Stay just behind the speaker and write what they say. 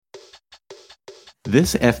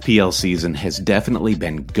This FPL season has definitely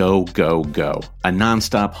been go, go, go. A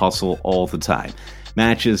nonstop hustle all the time.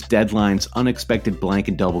 Matches, deadlines, unexpected blank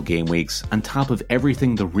and double game weeks, on top of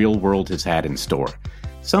everything the real world has had in store.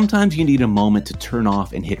 Sometimes you need a moment to turn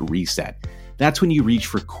off and hit reset. That's when you reach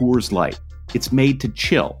for Coors Light. It's made to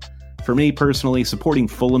chill. For me personally, supporting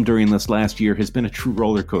Fulham during this last year has been a true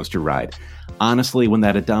roller coaster ride. Honestly, when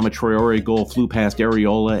that Adama Traore goal flew past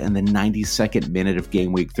Areola in the 92nd minute of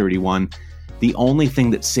game week 31, the only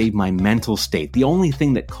thing that saved my mental state, the only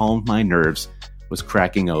thing that calmed my nerves, was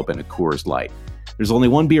cracking open a Coors Light. There's only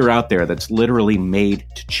one beer out there that's literally made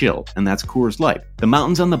to chill, and that's Coors Light. The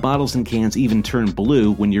mountains on the bottles and cans even turn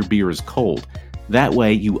blue when your beer is cold. That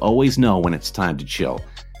way, you always know when it's time to chill.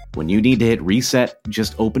 When you need to hit reset,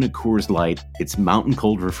 just open a Coors Light. It's mountain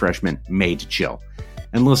cold refreshment made to chill.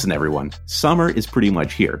 And listen, everyone, summer is pretty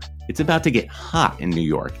much here. It's about to get hot in New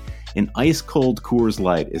York. An ice-cold Coors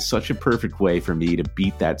Light is such a perfect way for me to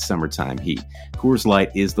beat that summertime heat. Coors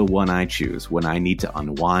Light is the one I choose when I need to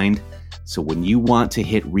unwind. So when you want to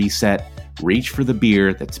hit reset, reach for the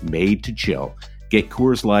beer that's made to chill. Get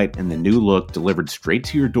Coors Light and the new look delivered straight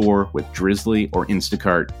to your door with Drizzly or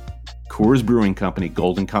Instacart. Coors Brewing Company,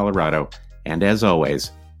 Golden, Colorado. And as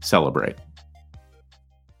always, celebrate.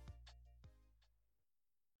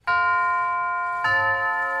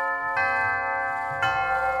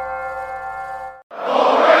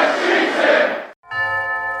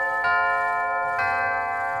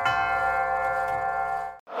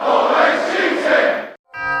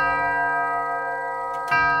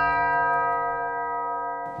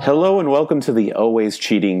 Hello and welcome to the Always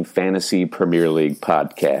Cheating Fantasy Premier League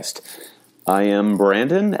podcast. I am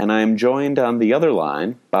Brandon, and I am joined on the other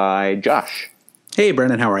line by Josh. Hey,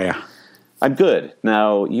 Brandon, how are you? I'm good.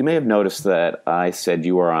 Now, you may have noticed that I said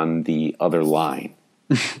you are on the other line.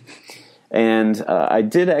 And I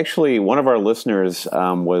did actually, one of our listeners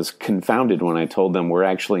was confounded when I told them we're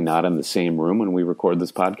actually not in the same room when we record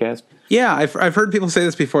this podcast. Yeah, I've heard people say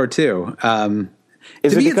this before, too.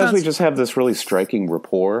 Is it because we just have this really striking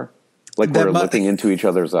rapport? Like we're looking into each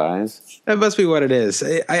other's eyes? That must be what it is.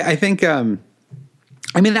 I think, I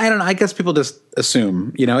don't know. I guess people just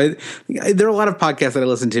assume, there are a lot of podcasts that I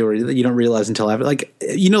listen to where you don't realize until after. Like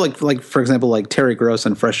for example, like Terry Gross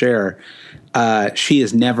on Fresh Air. She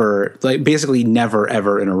is never, basically never,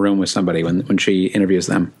 ever in a room with somebody when she interviews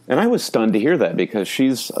them. And I was stunned to hear that because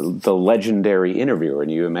she's the legendary interviewer,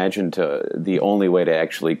 and you imagine the only way to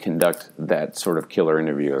actually conduct that sort of killer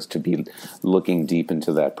interview is to be looking deep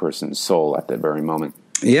into that person's soul at that very moment.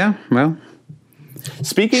 Yeah, well.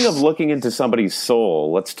 Speaking of looking into somebody's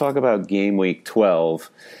soul, let's talk about game week 12.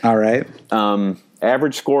 All right.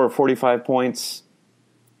 Average score of 45 points.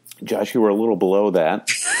 Josh, you were a little below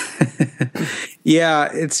that. Yeah,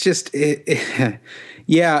 it's just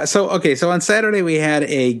yeah. So on Saturday we had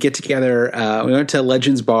a get together. We went to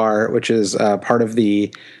Legends Bar, which is part of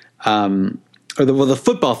the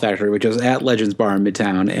Football Factory, which is at Legends Bar in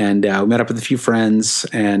Midtown, and we met up with a few friends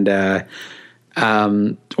and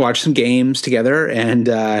watched some games together.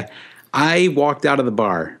 And I walked out of the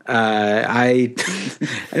bar. I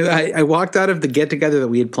walked out of the get together that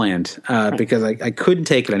we had planned because I couldn't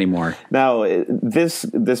take it anymore. Now, this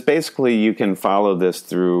basically you can follow this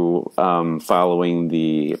through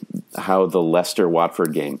following how the Leicester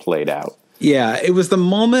Watford game played out. Yeah, it was the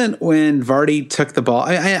moment when Vardy took the ball.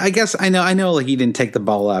 I guess I know like he didn't take the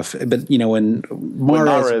ball off, but when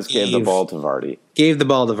Mahrez gave the ball to Vardy.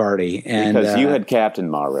 And because you had captained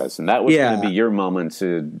Mahrez, and that was going to be your moment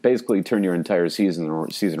to basically turn your entire season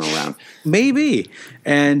around. Maybe.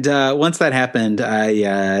 And once that happened, I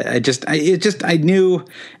knew,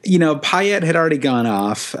 Payet had already gone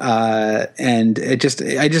off, and I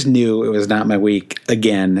just knew it was not my week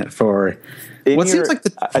again for.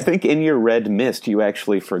 I think in your red mist, you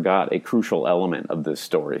actually forgot a crucial element of this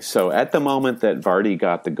story. So at the moment that Vardy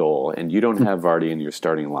got the goal, and you don't have Vardy in your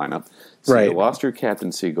starting lineup, so you lost your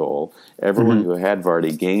captaincy goal, everyone who had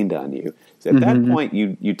Vardy gained on you. So at that point,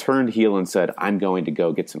 you turned heel and said, I'm going to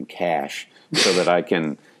go get some cash so that I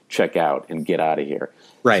can check out and get out of here.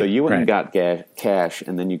 Right. So you went and got cash,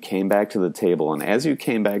 and then you came back to the table. And as you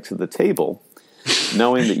came back to the table,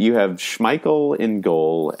 knowing that you have Schmeichel in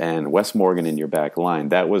goal and Wes Morgan in your back line,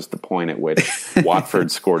 that was the point at which Watford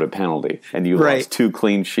scored a penalty, and you lost 2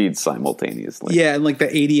 clean sheets simultaneously. Yeah, in like the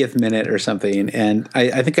 80th minute or something. And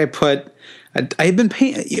I think I had been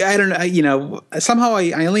paying, I don't know, somehow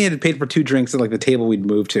I only had paid for 2 drinks at like the table we'd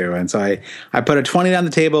moved to. And so I put a 20 on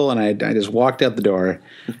the table and I just walked out the door.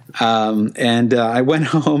 And I went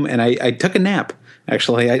home and I took a nap.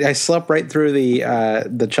 Actually, I slept right through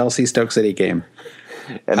the Chelsea Stoke City game.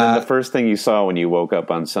 And then the first thing you saw when you woke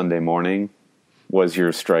up on Sunday morning, was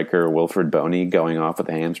your striker Wilfred Boney going off with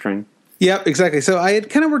a hamstring. Yep, exactly. So I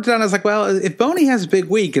had kind of worked it out. I was like, well, if Boney has a big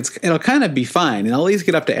week, it'll kind of be fine, and I'll at least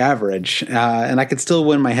get up to average, and I could still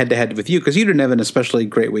win my head-to-head with you because you didn't have an especially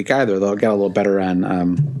great week either, though. I got a little better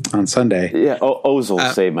on Sunday. Yeah,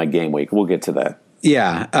 Ozil saved my game week. We'll get to that.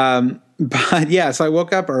 Yeah, but yeah, so I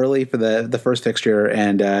woke up early for the first fixture,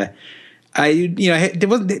 and didn't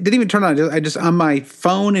even turn on. I just on my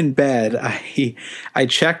phone in bed. I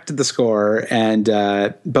checked the score, and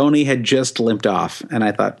Boney had just limped off, and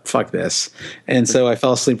I thought, "Fuck this!" And so I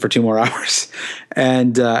fell asleep for 2 more hours,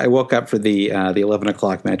 and I woke up for the 11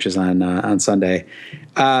 o'clock matches on Sunday.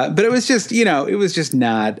 But it was just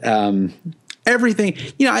not. Everything,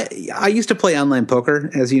 I used to play online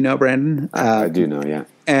poker, as you know, Brandon. I do know, yeah.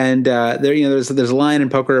 And there's a line in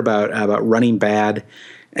poker about running bad.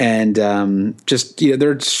 And there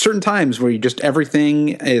are certain times where everything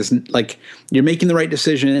is like you're making the right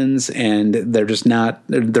decisions, and they're just not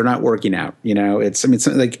working out. It's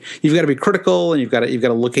like you've got to be critical, and you've got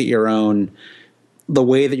to look at the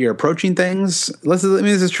way that you're approaching things. This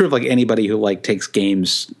is true of like anybody who like takes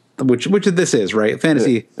games. Which this is, right?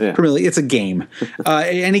 Fantasy Premier League, it's a game.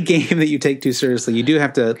 Any game that you take too seriously, you do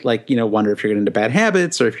have to wonder if you're getting into bad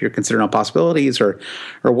habits or if you're considering all possibilities or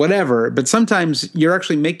whatever. But sometimes you're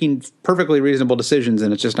actually making perfectly reasonable decisions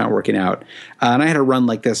and it's just not working out. And I had a run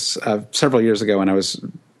like this several years ago when I was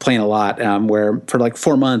playing a lot, where for like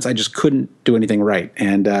 4 months I just couldn't do anything right,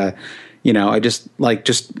 and I just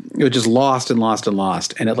lost and lost and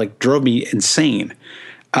lost, and it like drove me insane.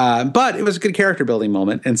 But it was a good character building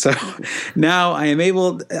moment. And so now I am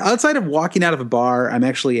able, outside of walking out of a bar, I'm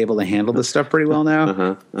actually able to handle this stuff pretty well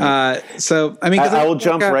now. So, I mean, I will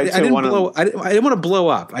jump right to one of I didn't want to blow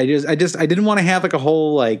up. I didn't want to have like a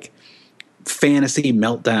whole like fantasy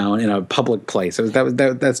meltdown in a public place.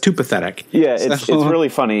 That's too pathetic. Yeah, it's really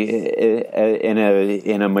funny.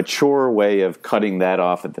 In a mature way of cutting that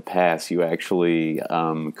off at the pass, you actually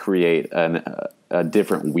create a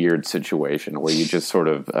different weird situation where you just sort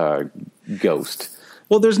of ghost.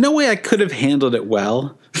 Well, there's no way I could have handled it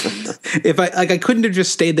well if I couldn't have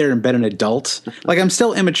just stayed there and been an adult. Like I'm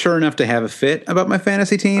still immature enough to have a fit about my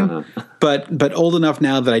fantasy team, but old enough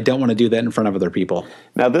now that I don't want to do that in front of other people.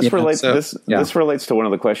 Now this relates to one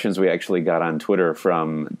of the questions we actually got on Twitter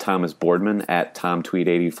from Thomas Boardman at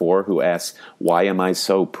TomTweet84, who asks, "Why am I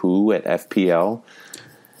so poo at FPL?"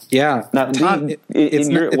 Yeah, now, Tom, it's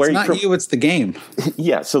not you, it's the game.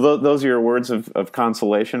 Yeah, so those are your words of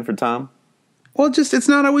consolation for Tom? Well, it's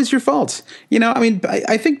not always your fault.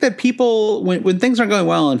 I think that people, when things aren't going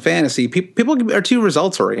well in fantasy, people are too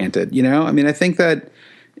results oriented. I think that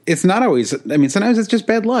it's not always, sometimes it's just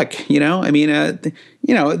bad luck,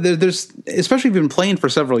 there's, especially if you've been playing for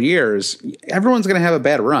several years, everyone's going to have a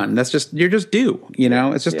bad run. You're just due,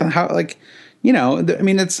 it's just how, like,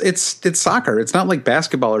 it's soccer. It's not like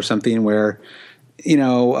basketball or something where,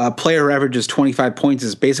 a player who averages 25 points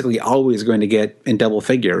is basically always going to get in double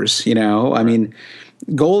figures.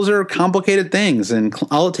 Goals are complicated things, and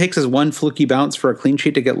all it takes is one fluky bounce for a clean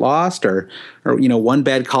sheet to get lost, or one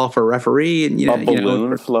bad call for a referee, and a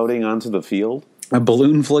balloon floating onto the field. A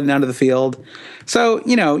balloon floating onto the field. So,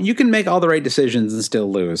 you can make all the right decisions and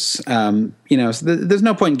still lose. So there's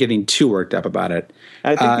no point in getting too worked up about it.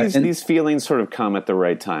 I think these feelings sort of come at the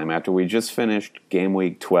right time after we just finished game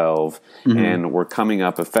week 12, and we're coming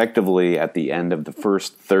up effectively at the end of the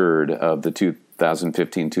first third of the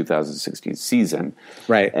 2015-2016 season.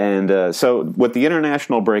 Right. And so with the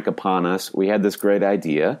international break upon us, we had this great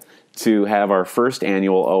idea to have our first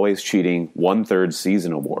annual Always Cheating 1/3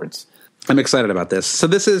 season awards. I'm excited about this. So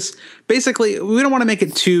this is basically, we don't want to make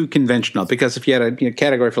it too conventional, because if you had a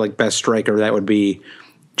category for like best striker, that would be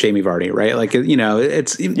Jamie Vardy, right? Like,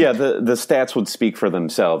 it's the stats would speak for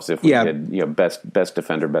themselves if we did best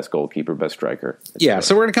defender, best goalkeeper, best striker. Yeah,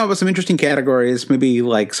 so we're going to come up with some interesting categories, maybe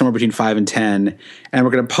like somewhere between 5 and 10, and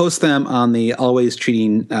we're going to post them on the Always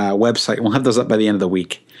Cheating website. We'll have those up by the end of the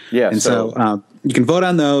week. Yeah, and so you can vote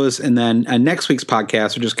on those, and then next week's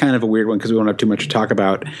podcast, which is kind of a weird one because we won't have too much to talk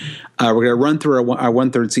about, we're going to run through our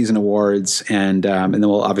 1/3 season awards, and then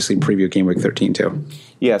we'll obviously preview Game Week 13 too.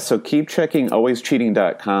 Yeah, so keep checking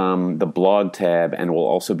alwayscheating.com, the blog tab, and we'll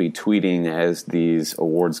also be tweeting as these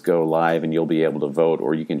awards go live, and you'll be able to vote,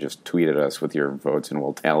 or you can just tweet at us with your votes, and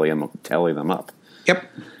we'll tally them up. Yep.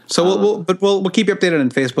 So we'll keep you updated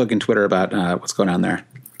on Facebook and Twitter about what's going on there.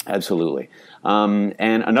 Absolutely. And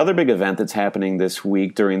another big event that's happening this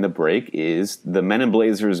week during the break is the Men in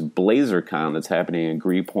Blazers BlazerCon that's happening in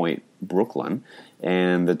Green Point, Brooklyn.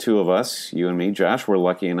 And the two of us, you and me, Josh, we're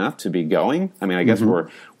lucky enough to be going. I guess we're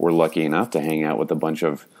lucky enough to hang out with a bunch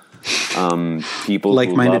of people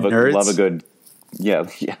like-minded who nerds. love a good Yeah,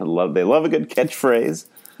 they love a good catchphrase.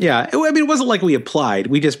 Yeah, I mean, it wasn't like we applied.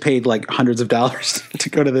 We just paid like hundreds of dollars to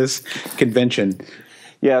go to this convention.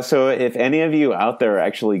 Yeah, so if any of you out there are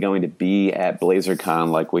actually going to be at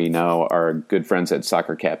BlazerCon, like we know our good friends at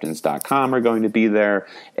soccercaptains.com are going to be there,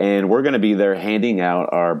 and we're going to be there handing out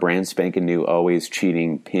our brand spanking new Always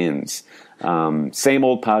Cheating pins. Same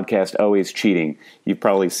old podcast, Always Cheating. You've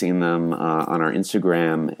probably seen them on our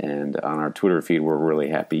Instagram and on our Twitter feed. We're really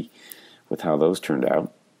happy with how those turned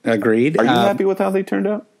out. Agreed. Are you happy with how they turned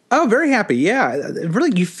out? Oh, very happy. Yeah,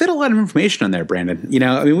 really, you fit a lot of information on there, Brandon. You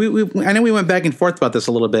know, I mean, I know we went back and forth about this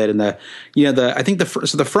a little bit, and I think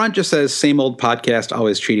the front just says "same old podcast,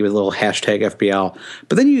 always cheating" with a little hashtag FPL.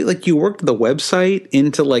 But then you worked the website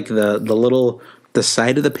into like the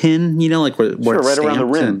side of the pin, you know, like where it's right around the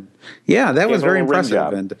rim. And, yeah, that was very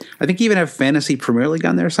impressive, and I think you even have Fantasy Premier League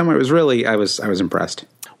on there somewhere. It was really, I was impressed.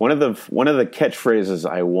 One of the catchphrases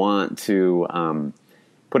I want to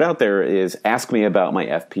put out there is "Ask me about my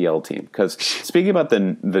FPL team," because speaking about the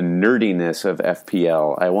nerdiness of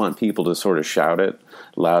FPL, I want people to sort of shout it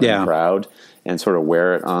loud and proud and sort of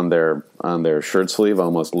wear it on their shirt sleeve,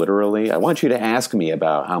 almost literally. I want you to ask me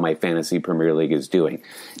about how my Fantasy Premier League is doing.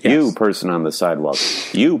 Yes. You person on the sidewalk,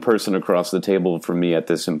 you person across the table from me at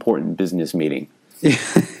this important business meeting.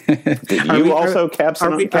 Did you also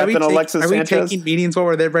captain Alexis Sanchez? Are we taking meetings while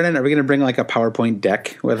we're there, Brendan? Are we going to bring like a PowerPoint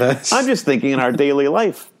deck with us? I'm just thinking in our daily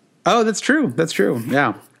life. Oh, that's true. That's true.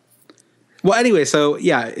 Yeah. Well, anyway, so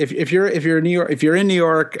yeah, if you're in New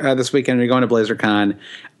York this weekend and you're going to BlazerCon,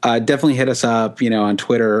 definitely hit us up, you know, on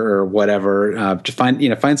Twitter or whatever. Just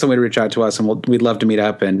find some way to reach out to us, and we'd love to meet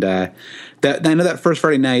up. And I know that first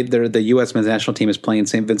Friday night, the U.S. men's national team is playing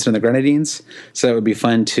St. Vincent and the Grenadines, so it would be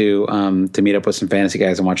fun to meet up with some fantasy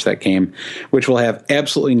guys and watch that game, which will have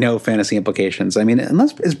absolutely no fantasy implications. I mean,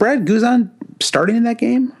 is Brad Guzan starting in that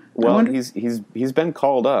game? Well, he's been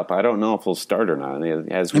called up. I don't know if he'll start or not.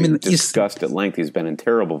 As we discussed at length, he's been in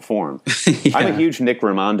terrible form. Yeah. I'm a huge Nick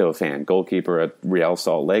Raimondo fan, goalkeeper at Real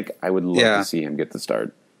Salt Lake. I would love to see him get the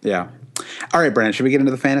start. Yeah. All right, Brandon, should we get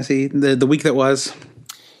into the fantasy, the week that was?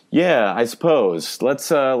 Yeah, I suppose. Let's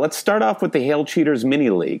start off with the Hail Cheaters mini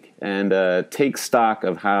league and take stock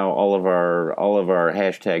of how all of our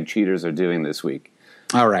hashtag cheaters are doing this week.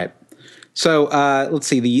 All right. So let's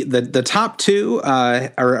see. The top two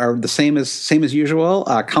are the same as usual.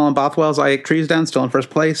 Colin Bothwell's Ayak Trees Down still in first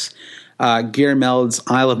place. Gear Meld's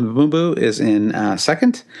Isle of Mbumbu is in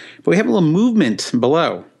second. But we have a little movement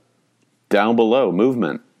below. Down below,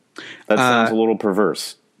 movement. That sounds a little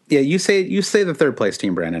perverse. Yeah, you say the third place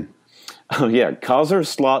team, Brandon. Oh yeah,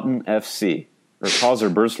 Kaiserslautern FC or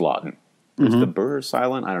Kaiserslautern. Is the Burr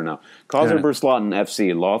silent? I don't know. Kaiserslautern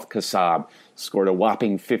FC, Loth Kassab, scored a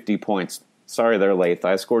whopping 50 points. Sorry there, Lath.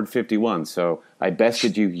 I scored 51, so I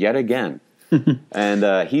bested you yet again.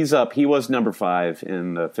 And he's up. He was number 5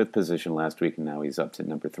 in the 5th position last week, and now he's up to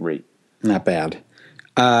number 3. Not bad.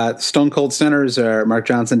 Stone Cold Centers are Mark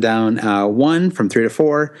Johnson down 1 from 3 to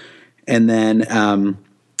 4. And then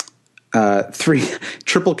 3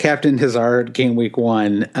 triple captain Hazard game week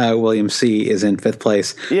 1. William C is in 5th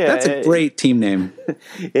place. Yeah, that's a great team name.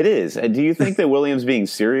 It is. Do you think that William's being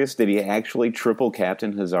serious? Did he actually triple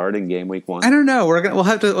captain Hazard in game week 1? I don't know. We'll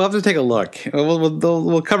have to take a look.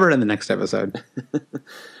 We'll cover it in the next episode.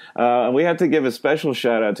 We have to give a special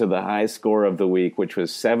shout out to the high score of the week, which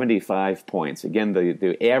was 75 points. Again,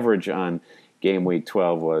 the average on game week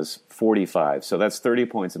 12 was 45, so that's 30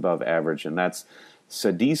 points above average, and that's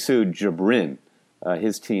Sadisu Jabrin.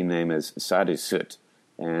 His team name is Sadisut,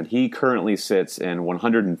 and he currently sits in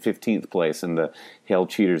 115th place in the Hail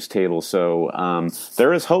Cheaters table. So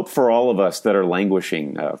there is hope for all of us that are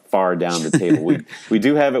languishing far down the table. We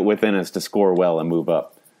do have it within us to score well and move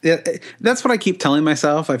up. Yeah, that's what I keep telling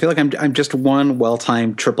myself. I feel like I'm just one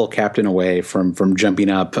well-timed triple captain away from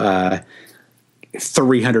jumping up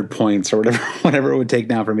 300 points or whatever it would take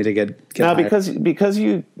now for me to get now higher. because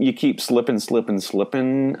you keep slipping.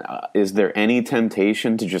 Is there any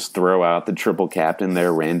temptation to just throw out the triple captain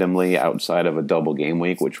there randomly outside of a double game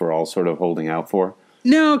week, which we're all sort of holding out for?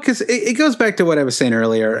 No, because it goes back to what I was saying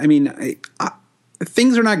earlier. I mean,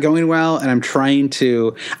 things are not going well, and I'm trying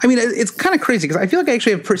to. I mean, it's kind of crazy because I feel like I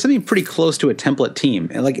actually have something pretty close to a template team.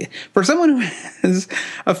 And like for someone who has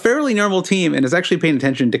a fairly normal team and is actually paying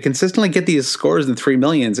attention to consistently get these scores in 3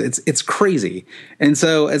 millions, it's crazy. And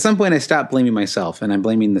so at some point, I stopped blaming myself and I'm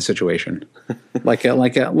blaming the situation, like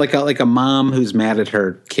a mom who's mad at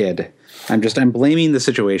her kid. I'm blaming the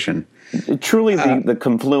situation. Truly, the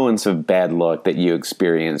confluence of bad luck that you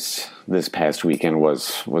experienced this past weekend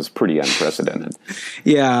was pretty unprecedented.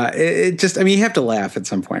 Yeah, it just, I mean, you have to laugh at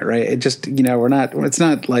some point, right? It just, we're not, it's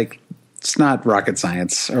not like It's not rocket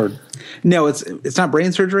science, or no, it's not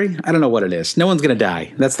brain surgery. I don't know what it is. No one's going to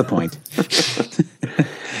die. That's the point.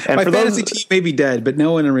 My fantasy team may be dead, but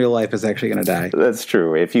no one in real life is actually going to die. That's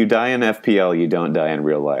true. If you die in FPL, you don't die in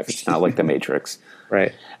real life. It's not like the Matrix.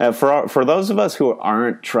 Right. For those of us who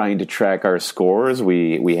aren't trying to track our scores,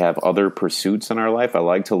 we have other pursuits in our life. I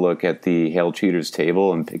like to look at the Hail Cheaters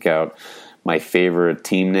table and pick out my favorite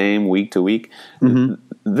team name week to week. Mm-hmm.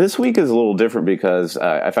 This week is a little different because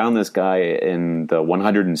I found this guy in the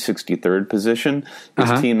 163rd position.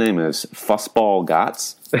 His team name is Fussball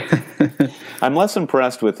Gotts. I'm less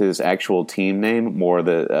impressed with his actual team name, more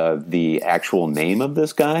the actual name of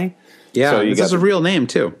this guy. Yeah, so this is a real name,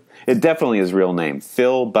 too. It definitely is real name.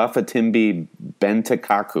 Phil Bafatimbi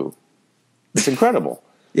Bentakaku. It's incredible.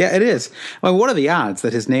 Yeah, it is. I mean, what are the odds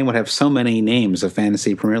that his name would have so many names of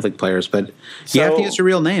fantasy Premier League players? But you have to use your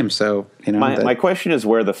real name. So my question is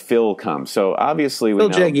where the Phil comes. So obviously we know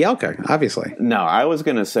Jagielka, obviously. No, I was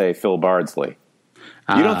going to say Phil Bardsley.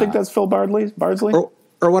 You don't think that's Phil Bardsley?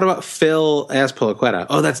 Or what about Phil Azpilicueta?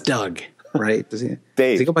 Oh, that's Doug, right? Dave.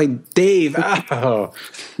 Does he go by Dave? Oh.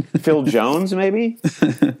 Phil Jones, maybe?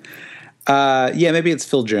 Yeah, maybe it's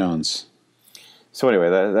Phil Jones. So anyway,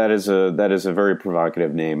 that is a very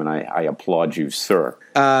provocative name, and I applaud you, sir.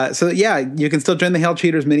 So yeah, you can still join the Hail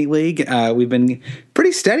Cheaters mini league. We've been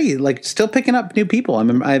pretty steady, like still picking up new people.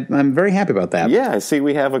 I'm very happy about that. Yeah, I see.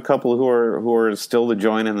 We have a couple who are still to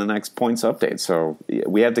join in the next points update. So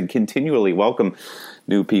we have to continually welcome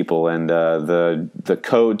new people, and the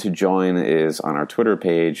code to join is on our Twitter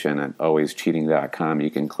page and at alwayscheating.com.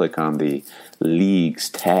 You can click on the Leagues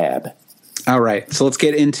tab. All right, so let's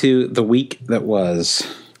get into the week that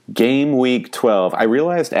was. Game week 12. I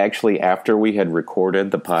realized actually after we had recorded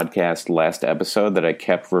the podcast last episode that I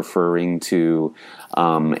kept referring to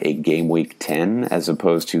a game week 10 as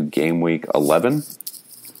opposed to game week 11.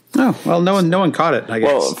 Oh, well, no one caught it, I guess.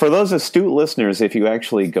 Well, for those astute listeners, if you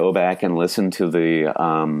actually go back and listen to the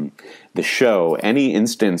show, any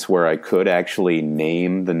instance where I could actually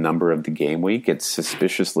name the number of the game week, it's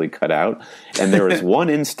suspiciously cut out. And there is one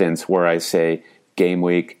instance where I say game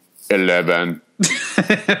week 11.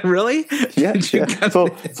 Really? Yeah. It's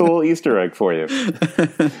a little Easter egg for you.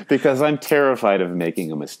 Because I'm terrified of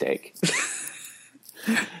making a mistake.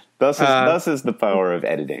 Thus is the power of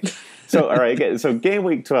editing. So, all right, so game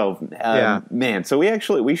week 12, man, so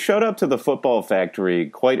we showed up to the football factory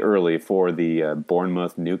quite early for the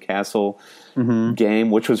Bournemouth-Newcastle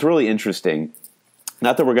game, which was really interesting.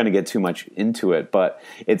 Not that we're going to get too much into it, but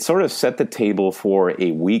it sort of set the table for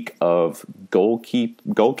a week of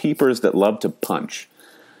goalkeepers that love to punch.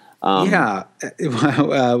 What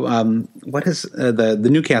is the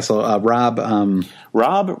Newcastle Rob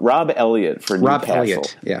Elliott for Newcastle?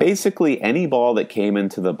 Elliott, yeah. Basically, any ball that came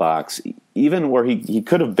into the box, even where he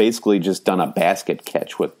could have basically just done a basket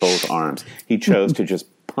catch with both arms, he chose to just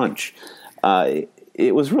punch.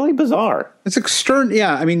 It was really bizarre. It's external.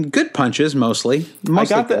 Yeah, I mean, good punches mostly. I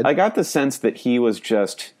got the sense that he was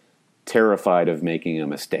just terrified of making a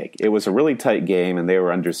mistake. It was a really tight game, and they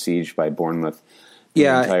were under siege by Bournemouth. The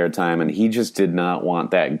entire time, and he just did not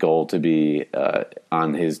want that goal to be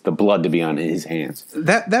the blood to be on his hands.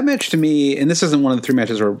 That match to me, and this isn't one of the three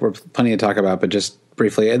matches we're plenty to talk about, but just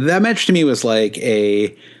briefly, that match to me was like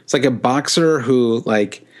a boxer who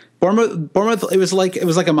like Bournemouth. It was like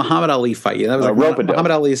a Muhammad Ali fight. That was like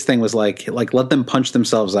Muhammad Ali's thing was like let them punch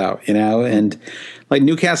themselves out, and like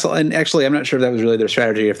Newcastle. And actually, I'm not sure if that was really their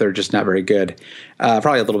strategy. If they're just not very good,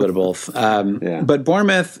 probably a little bit of both. But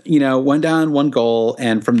Bournemouth, went down one goal,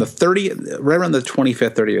 and from the 30th, right around the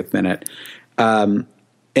 25th, 30th minute, and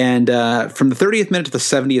from the 30th minute to the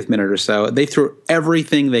 70th minute or so, they threw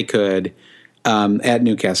everything they could at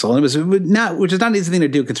Newcastle, and it was which is not an easy thing to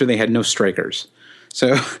do considering they had no strikers.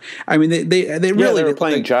 So, I mean, they really were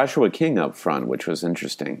playing Joshua King up front, which was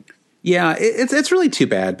interesting. Yeah, it's really too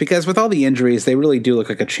bad because with all the injuries, they really do look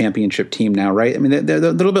like a championship team now, right? I mean, they're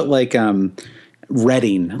a little bit like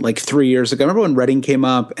Reading, like 3 years ago. Remember when Reading came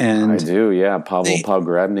up? And I do, yeah. Pavel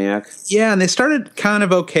Pogrebniak. Yeah, and they started kind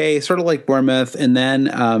of okay, sort of like Bournemouth, and then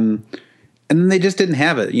they just didn't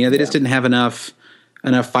have it. They just didn't have enough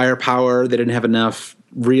firepower. They didn't have enough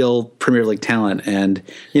real Premier League talent, and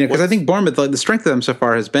because I think Bournemouth, like, the strength of them so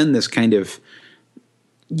far has been this kind of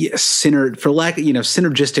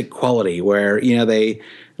synergistic quality where they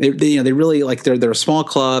They really like they're a small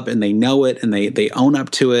club and they know it and they own up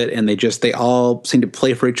to it and they all seem to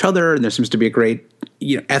play for each other and there seems to be a great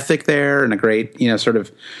ethic there and a great sort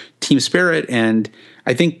of team spirit. And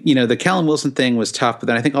I think the Callum Wilson thing was tough, but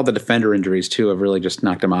then I think all the defender injuries too have really just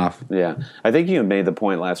knocked him off. Yeah, I think you made the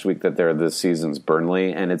point last week that they're this season's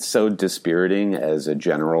Burnley, and it's so dispiriting as a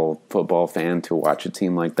general football fan to watch a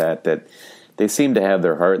team like that they seem to have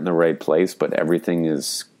their heart in the right place, but everything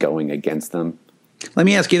is going against them. Let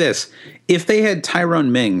me ask you this. If they had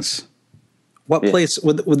Tyrone Mings, what place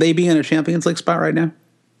would they be in a Champions League spot right now?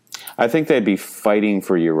 I think they'd be fighting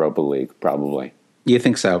for Europa League, probably. You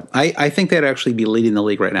think so? I think they'd actually be leading the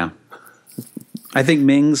league right now. I think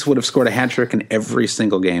Mings would have scored a hat trick in every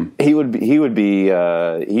single game. He would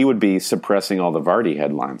be suppressing all the Vardy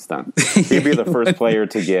headlines then. He'd be the first player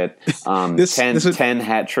to get 10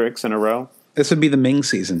 hat tricks in a row. This would be the Mings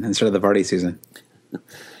season instead of the Vardy season.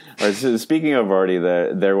 Right, so speaking of Vardy,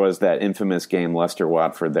 there was that infamous game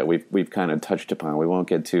Leicester-Watford that we've kind of touched upon. We won't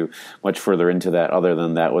get too much further into that other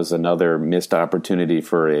than that was another missed opportunity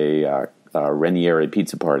for a Ranieri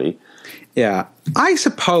pizza party. Yeah. I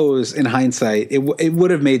suppose in hindsight it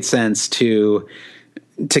would have made sense to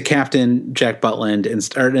captain Jack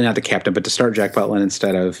Butland or not to captain, but to start Jack Butland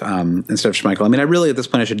instead of Schmeichel. I mean, I really at this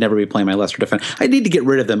point I should never be playing my Leicester defense. I need to get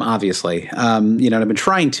rid of them, obviously. And I've been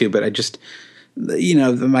trying to, but I just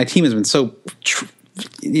my team has been so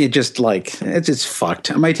it's just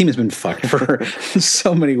fucked. My team has been fucked for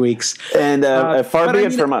so many weeks. And far be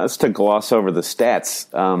it from us to gloss over the stats.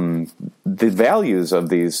 The values of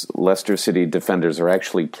these Leicester City defenders are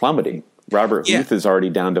actually plummeting. Robert Huth is already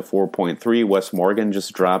down to 4.3. Wes Morgan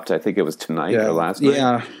just dropped, I think it was tonight or last night.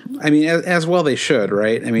 Yeah, I mean, as well they should,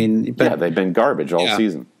 right? I mean, they've been garbage all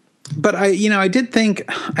season. But I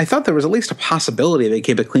thought there was at least a possibility they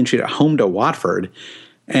keep a clean sheet at home to Watford.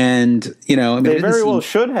 And, they very well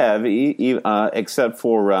should have, except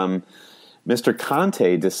for Mr.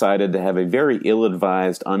 Conte decided to have a very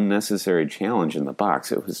ill-advised, unnecessary challenge in the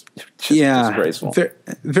box. It was just disgraceful.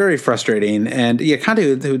 Very frustrating. And, Conte,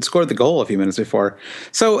 who had scored the goal a few minutes before.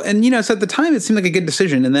 So, and, so at the time, it seemed like a good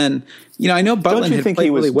decision. And then, I know Butland had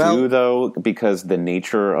played really well. Don't you think he was due, though, because the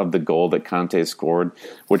nature of the goal that Conte scored,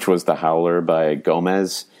 which was the howler by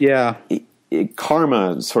Gomez? Yeah.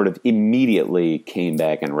 Karma sort of immediately came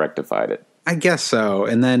back and rectified it. I guess so.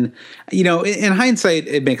 And then, in hindsight,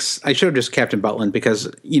 I should have just captained Butland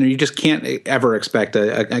because, you just can't ever expect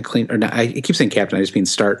a clean, or not, I keep saying captain, I just mean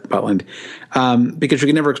start Butland, because you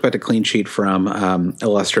can never expect a clean sheet from a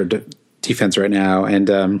Leicester defense right now. And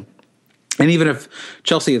even if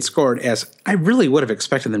Chelsea had scored, as I really would have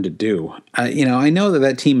expected them to do, I know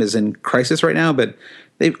that team is in crisis right now, but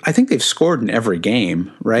I think they've scored in every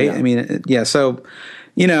game, right? Yeah. I mean, so...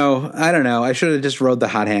 I don't know. I should have just rode the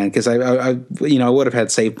hot hand because I would have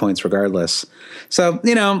had save points regardless. So,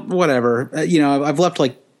 whatever. I've left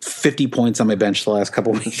like 50 points on my bench the last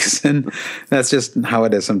couple of weeks, and that's just how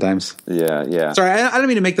it is sometimes. Yeah. Sorry, I don't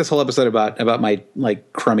mean to make this whole episode about my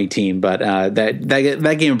like crummy team, but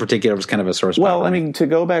that game in particular was kind of a sore spot. Well, I mean, to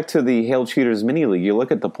go back to the Hail Cheaters mini league, you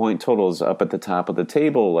look at the point totals up at the top of the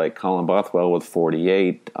table, like Colin Bothwell with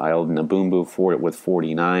 48, Isle Nabumbu with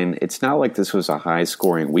 49. It's not like this was a high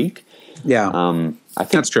scoring week. Yeah, I think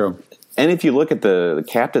that's true. And if you look at the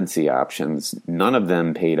captaincy options, none of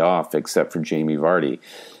them paid off except for Jamie Vardy.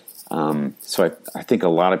 So I think a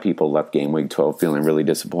lot of people left game week 12 feeling really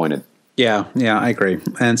disappointed. Yeah, I agree.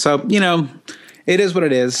 And so, it is what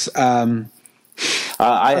it is. I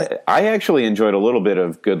actually enjoyed a little bit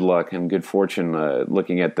of good luck and good fortune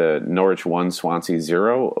looking at the Norwich 1, Swansea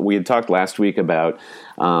 0. We had talked last week about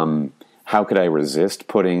how could I resist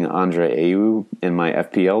putting Andre Ayew in my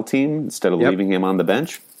FPL team instead of leaving him on the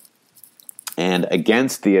bench. And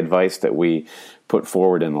against the advice that we put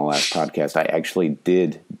forward in the last podcast, I actually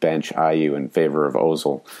did bench Ayew in favor of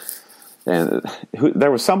Ozil. And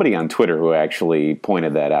there was somebody on Twitter who actually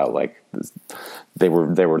pointed that out. Like they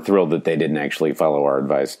were thrilled that they didn't actually follow our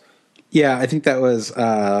advice. Yeah, I think that was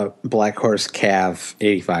Black Horse Cav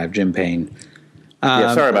 85, Jim Payne.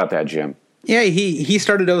 Sorry about that, Jim. Yeah, he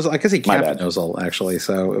started Ozil. I guess he captained Ozil, actually,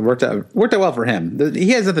 so it worked out well for him. He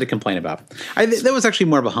has nothing to complain about. That was actually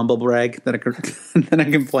more of a humble brag than a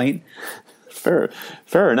complaint.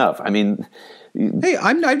 Fair enough. I mean... Hey,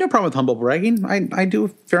 I have no problem with humble bragging. I do a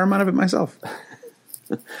fair amount of it myself.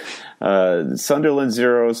 Sunderland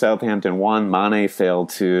 0, Southampton 1. Mane failed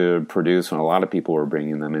to produce when a lot of people were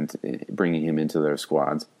bringing him into their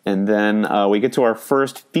squads. And then we get to our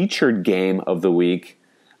first featured game of the week.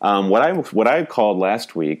 What I called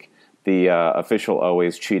last week the official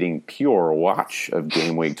Always Cheating Pure watch of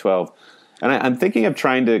game week 12. And I'm thinking of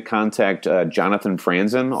trying to contact Jonathan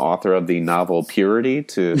Franzen, author of the novel Purity,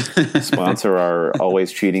 to sponsor our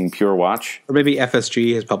Always Cheating Pure Watch. Or maybe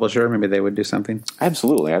FSG, his publisher, maybe they would do something.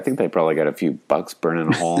 Absolutely. I think they probably got a few bucks burning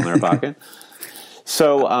a hole in their pocket.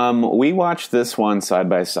 So we watched this one side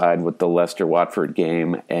by side with the Leicester-Watford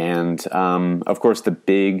game. And, of course, the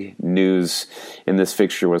big news in this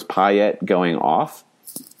fixture was Payet going off.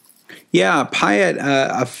 Yeah, Payet,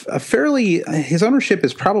 a fairly his ownership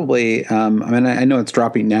is probably. I know it's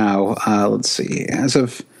dropping now. Let's see. As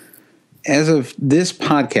of this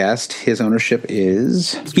podcast, his ownership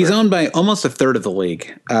is he's owned by almost a third of the league.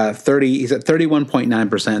 He's at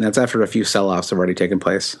 31.9%. That's after a few sell-offs have already taken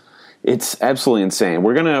place. It's absolutely insane.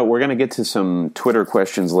 We're gonna get to some Twitter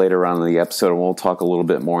questions later on in the episode, and we'll talk a little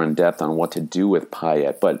bit more in depth on what to do with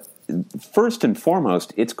Payet. But first and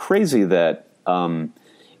foremost, it's crazy that.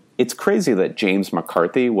 It's crazy that James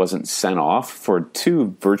McCarthy wasn't sent off for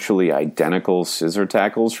two virtually identical scissor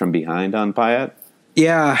tackles from behind on Payet.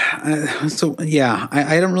 Yeah.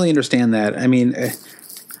 I don't really understand that. I mean,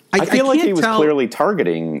 I feel like he was clearly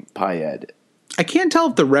targeting Payet. I can't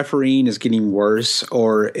tell if the refereeing is getting worse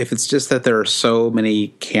or if it's just that there are so many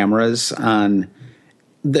cameras on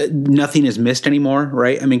that nothing is missed anymore,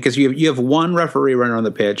 right? I mean, because you have one referee running on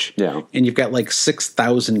the pitch, and you've got like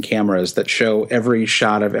 6,000 cameras that show every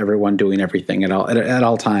shot of everyone doing everything at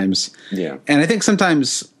all times. Yeah, and I think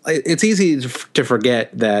sometimes it's easy to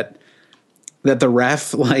forget that the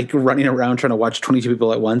ref, like running around trying to watch 22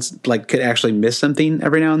 people at once, like could actually miss something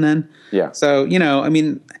every now and then. Yeah. So I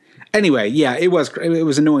mean. Anyway, yeah, it was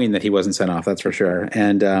annoying that he wasn't sent off. That's for sure.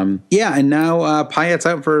 And and now Payet's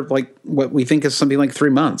out for like what we think is something like 3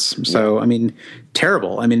 months. So I mean,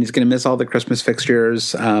 terrible. I mean, he's going to miss all the Christmas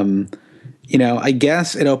fixtures. I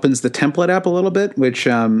guess it opens the template up a little bit, which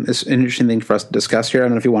is an interesting thing for us to discuss here. I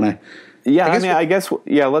don't know if you want to. Yeah, I guess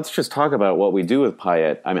let's just talk about what we do with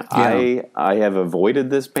Payet. I mean, I have avoided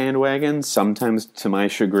this bandwagon, sometimes to my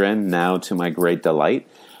chagrin, now to my great delight.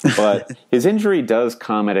 But his injury does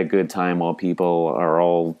come at a good time while people are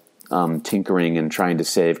all tinkering and trying to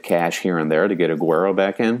save cash here and there to get Aguero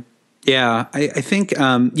back in. Yeah, I think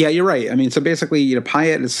you're right. I mean, so basically,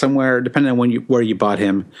 Payet is somewhere, depending on where you bought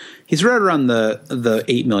him, he's right around the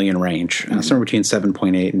 8 million range, somewhere between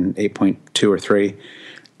 7.8 and 8.2 or 3.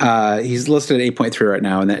 He's listed at 8.3 right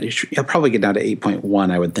now, and he'll probably get down to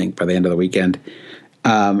 8.1, I would think, by the end of the weekend.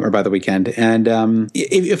 Or by the weekend. And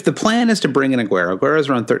if the plan is to bring in Aguero's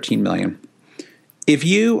around 13 million. If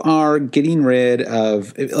you are getting rid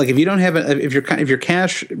of, like, if you don't have, if your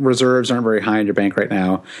cash reserves aren't very high in your bank right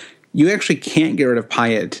now, you actually can't get rid of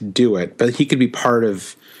Payet to do it, but he could be part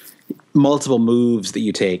of multiple moves that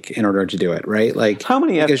you take in order to do it, right? Like, how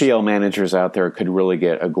many FPL managers out there could really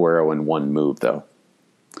get Aguero in one move, though?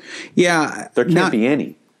 Yeah, there can't be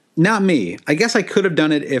any. Not me. I guess I could have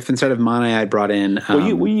done it if instead of Mane I brought in.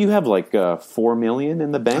 You have like 4 million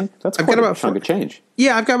in the bank. That's quite a chunk of change.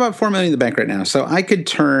 Yeah, I've got about 4 million in the bank right now. So I could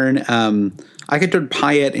turn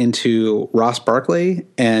Payet into Ross Barkley,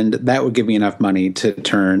 and that would give me enough money to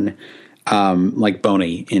turn like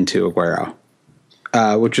Boney into Aguero,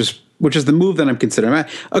 which is the move that I'm considering.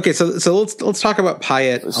 Okay, so let's talk about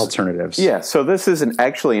Payet alternatives. Yeah, so this is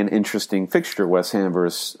actually an interesting fixture, West Ham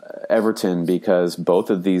versus Everton, because both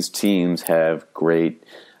of these teams have great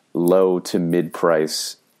low to mid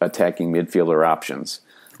price attacking midfielder options.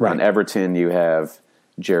 Right. On Everton, you have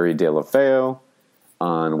Jerry Deulofeu.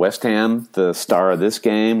 On West Ham, the star of this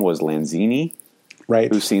game was Lanzini, right,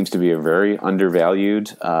 who seems to be a very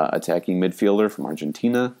undervalued attacking midfielder from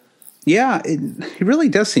Argentina. Yeah, he really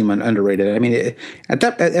does seem underrated. I mean, at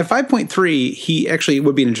 5.3, he actually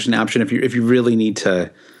would be an interesting option if you really need a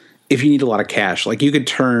lot of cash. Like, you could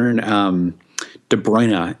turn De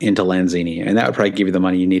Bruyne into Lanzini, and that would probably give you the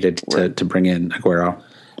money you needed to bring in Aguero.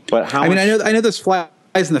 But I know this flies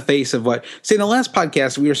in the face of what. See, in the last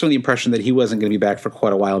podcast, we were still in the impression that he wasn't going to be back for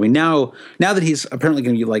quite a while. I mean, now that he's apparently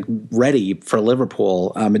going to be like ready for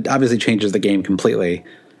Liverpool, it obviously changes the game completely.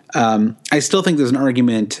 I still think there's an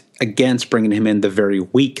argument against bringing him in the very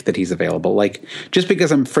week that he's available. Like, just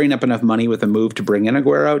because I'm freeing up enough money with a move to bring in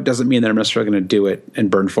Aguero doesn't mean that I'm necessarily going to do it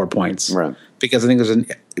and burn 4 points. Right. Because I think there's an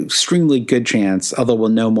extremely good chance, although we'll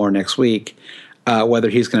know more next week, whether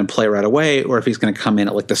he's going to play right away or if he's going to come in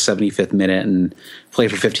at like the 75th minute and play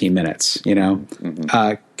for 15 minutes,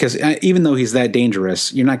 Because even though he's that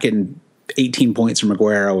dangerous, you're not getting 18 points from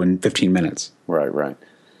Aguero in 15 minutes. Right.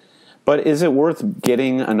 But is it worth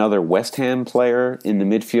getting another West Ham player in the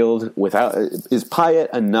midfield without? Is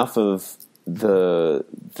Payet enough of the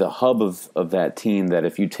hub of that team that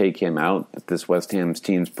if you take him out, this West Ham's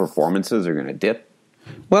team's performances are going to dip?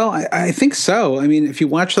 Well, I think so. I mean, if you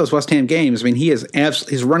watch those West Ham games, I mean, he's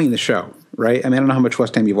running the show, right? I mean, I don't know how much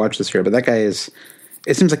West Ham you've watched this year, but that guy is.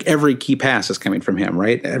 It seems like every key pass is coming from him,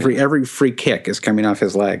 right? Every free kick is coming off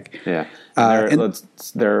his leg. Yeah.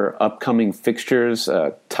 Their upcoming fixtures: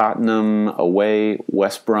 Tottenham away,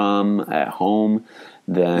 West Brom at home,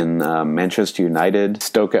 then Manchester United,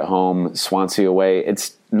 Stoke at home, Swansea away.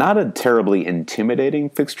 It's not a terribly intimidating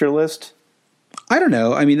fixture list. I don't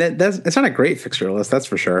know. I mean, it's not a great fixture list, that's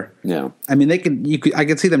for sure. Yeah. I mean, I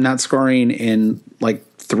could see them not scoring in like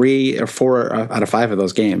 3 or 4 out of 5 of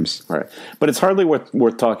those games. Right. But it's hardly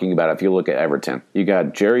worth talking about if you look at Everton. You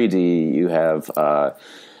got Jerry D, you have Ross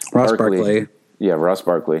Barkley. Yeah, Ross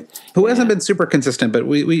Barkley. Who hasn't been super consistent, but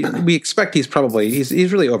we expect he's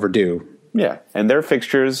really overdue. Yeah, and their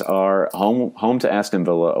fixtures are home to Aston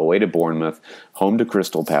Villa, away to Bournemouth, home to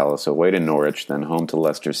Crystal Palace, away to Norwich, then home to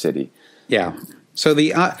Leicester City. Yeah. So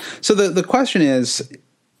the question is,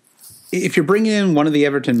 if you're bringing in one of the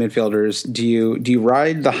Everton midfielders, do you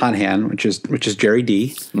ride the hot hand, which is Jerry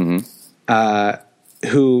D, who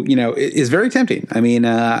is very tempting. I mean,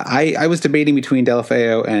 I was debating between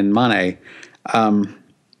Deulofeu and Mane.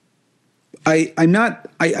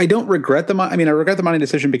 I don't regret I regret the Mane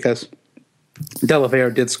decision because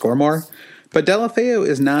Deulofeu did score more, but Deulofeu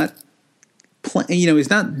is not.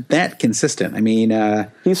 He's not that consistent. I mean,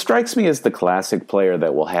 he strikes me as the classic player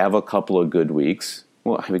that will have a couple of good weeks.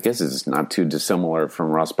 Well, I guess it's not too dissimilar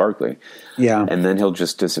from Ross Barkley. Yeah. And then he'll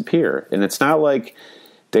just disappear. And it's not like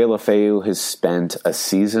Deulofeu has spent a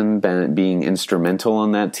season being instrumental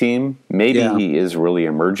on that team. Maybe he is really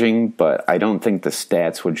emerging, but I don't think the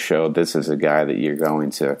stats would show this is a guy that you're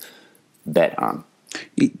going to bet on.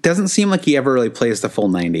 It doesn't seem like he ever really plays the full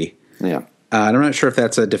 90. Yeah. I'm not sure if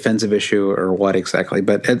that's a defensive issue or what exactly,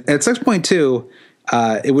 but at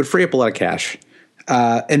 6.2, it would free up a lot of cash.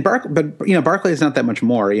 Barkley is not that much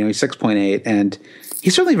more. He's 6.8, and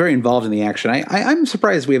he's certainly very involved in the action. I'm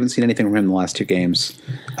surprised we haven't seen anything from him in the last 2 games,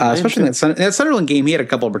 especially in that Sunderland game. He had a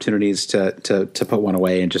couple opportunities to put one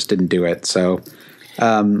away and just didn't do it. So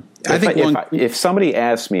if somebody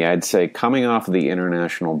asked me, I'd say coming off of the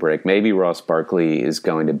international break, maybe Ross Barkley is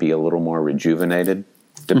going to be a little more rejuvenated.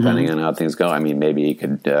 Depending on how things go. I mean, maybe he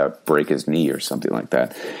could break his knee or something like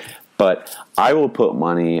that. But I will put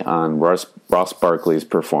money on Ross Barkley's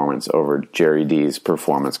performance over Jerry D's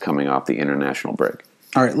performance coming off the international break.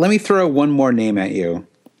 All right, let me throw one more name at you.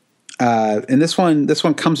 And this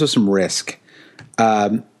one comes with some risk.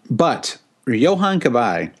 But Yohan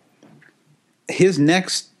Cabaye, his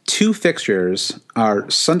next 2 fixtures are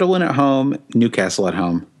Sunderland at home, Newcastle at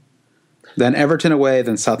home. Then Everton away,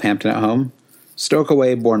 then Southampton at home. Stoke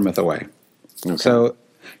away, Bournemouth away. Okay. So,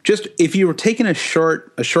 just if you were taking a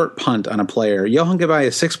short punt on a player, Yohan Cabaye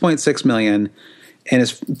is $6.6 million and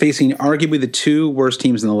is facing arguably the 2 worst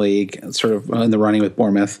teams in the league, sort of in the running with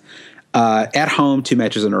Bournemouth, at home 2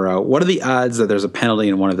 matches in a row. What are the odds that there's a penalty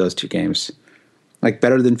in one of those 2 games? Like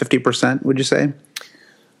better than 50%? Would you say?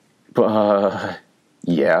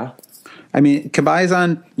 Yeah. I mean, Cabaye's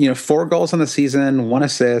on 4 goals on the season, 1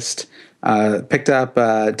 assist. Picked up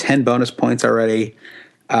 10 bonus points already.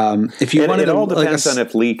 If you wanted, it all depends on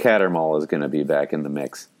if Lee Cattermole is going to be back in the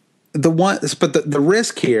mix. The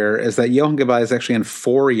risk here is that Yohan Cabaye is actually on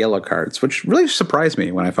 4 yellow cards, which really surprised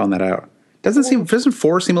me when I found that out. Doesn't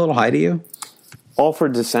 4 seem a little high to you? All for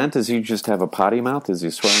dissent? Is you just have a potty mouth? Is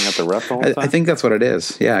he swearing at the ref all the time? I think that's what it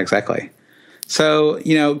is. Yeah, exactly. So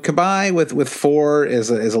Cabaye with 4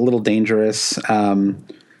 is a little dangerous.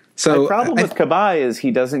 So the problem with Cabaye is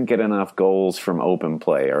he doesn't get enough goals from open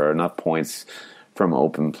play or enough points from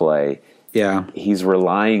open play. Yeah. He's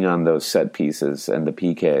relying on those set pieces and the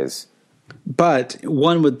PKs. But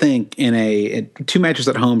one would think in 2 matches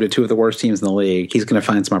at home to 2 of the worst teams in the league, he's going to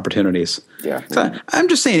find some opportunities. Yeah. So I'm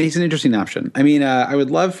just saying he's an interesting option. I mean, I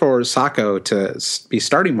would love for Sacco to be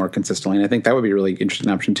starting more consistently, and I think that would be a really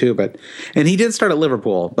interesting option too. And he did start at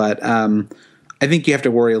Liverpool, but I think you have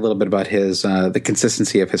to worry a little bit about his the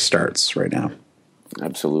consistency of his starts right now.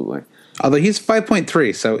 Absolutely. Although he's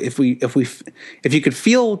 5.3, so if you could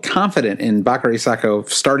feel confident in Bakary Sacco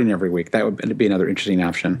starting every week, that would be another interesting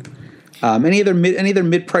option. Any other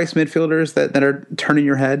mid-price midfielders that are turning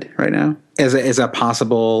your head right now as a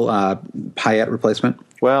possible Payet replacement?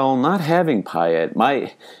 Well, not having Payet,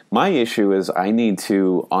 my issue is I need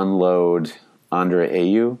to unload Andre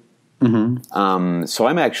Ayew. Mm-hmm. So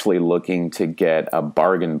I'm actually looking to get a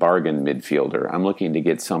bargain midfielder. I'm looking to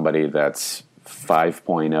get somebody that's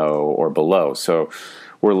 5.0 or below. So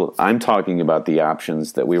I'm talking about the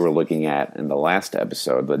options that we were looking at in the last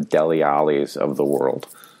episode, the Dele Allis of the world.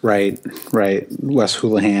 Right. Wes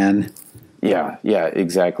Hoolahan. Yeah,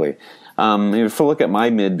 exactly. If we look at my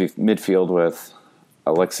midfield with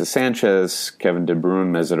Alexis Sanchez, Kevin De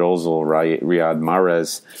Bruyne, Mesut Ozil, Riyad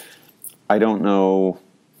Mahrez, I don't know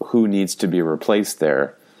who needs to be replaced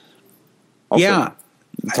there. Also,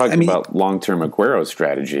 talking about long-term Aguero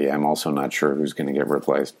strategy, I'm also not sure who's going to get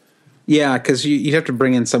replaced. Yeah, because you'd have to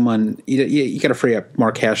bring in someone. You got to free up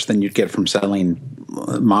more cash than you'd get from selling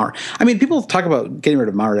Mahrez. I mean, people talk about getting rid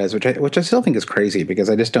of Mahrez, which I still think is crazy because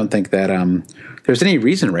I just don't think that there's any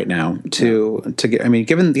reason right now to get. I mean,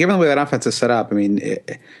 given the way that offense is set up, I mean,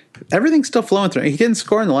 everything's still flowing through. He didn't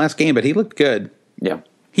score in the last game, but he looked good. Yeah,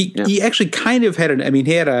 he actually kind of had an. I mean,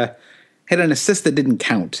 he had an assist that didn't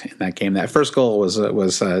count in that game. That first goal was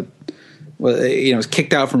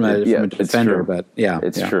kicked out from a defender, but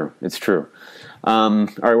it's true. It's true. All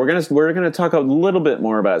right, we're gonna talk a little bit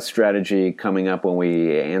more about strategy coming up when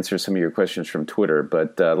we answer some of your questions from Twitter.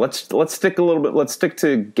 But let's stick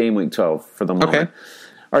to game week 12 for the moment. Okay.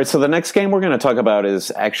 All right. So the next game we're going to talk about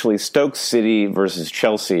is actually Stoke City versus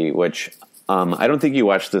Chelsea, which I don't think you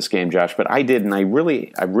watched this game, Josh, but I did, and I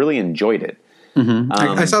really enjoyed it. Mm-hmm.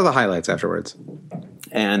 I saw the highlights afterwards.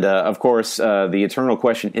 And, of course, the eternal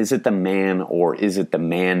question, is it the man or is it the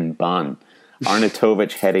man bun?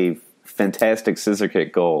 Arnautovic had a fantastic scissor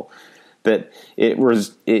kick goal that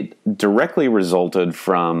it directly resulted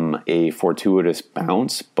from a fortuitous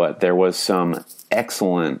bounce, but there was some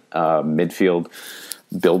excellent midfield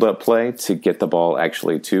build-up play to get the ball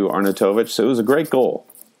actually to Arnautovic. So it was a great goal.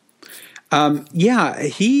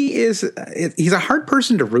 He's a hard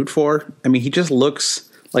person to root for. I mean, he just looks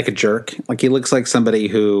like a jerk. Like he looks like somebody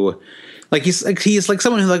who, like he's like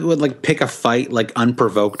someone who would pick a fight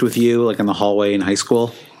unprovoked with you in the hallway in high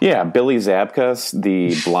school. Yeah, Billy Zabka,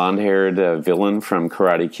 the blonde-haired villain from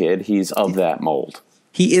Karate Kid, he's of that mold.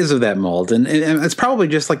 He is of that mold, and it's probably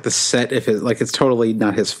just the set of his. It's totally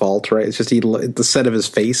not his fault, right? It's just the set of his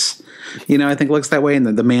face. I think looks that way, and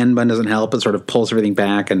the man bun doesn't help. It sort of pulls everything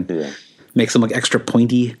back and makes him look extra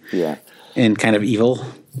pointy. Yeah, and kind of evil.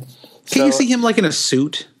 Can you see him in a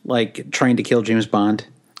suit, trying to kill James Bond?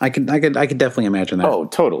 I could definitely imagine that. Oh,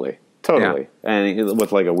 totally. Yeah. And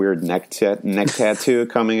with a weird neck tattoo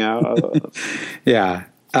coming out. Yeah.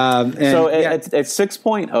 At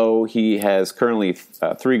 6.0, he has currently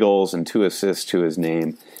 3 goals and 2 assists to his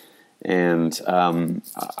name. And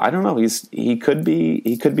I don't know. He could be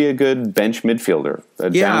a good bench midfielder. A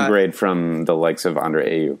downgrade from the likes of Andre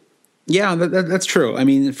Ayew. Yeah, that's true. I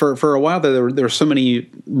mean, for a while there were so many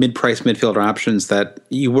mid-price midfielder options that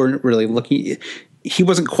you weren't really looking. He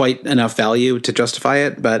wasn't quite enough value to justify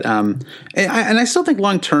it, but and I still think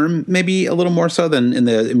long term, maybe a little more so than in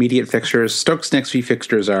the immediate fixtures. Stoke's next few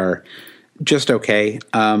fixtures are just okay.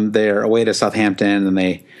 They're away to Southampton, and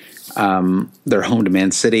they're home to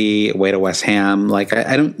Man City, away to West Ham. I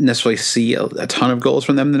don't necessarily see a ton of goals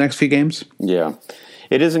from them in the next few games. Yeah.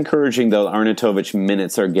 It is encouraging, though. Arnautovic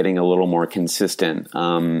minutes are getting a little more consistent.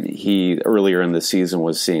 He earlier in the season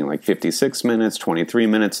was seeing 56 minutes, 23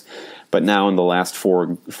 minutes, but now in the last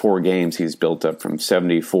four games, he's built up from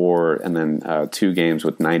 74, and then 2 games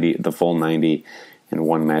with 90, the full 90, and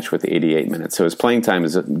 1 match with 88 minutes. So his playing time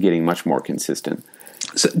is getting much more consistent.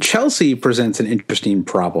 So Chelsea presents an interesting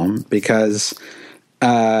problem because,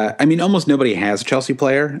 almost nobody has a Chelsea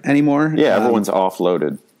player anymore. Yeah, everyone's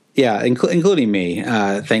offloaded. Yeah, including me.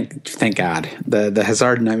 Thank God. The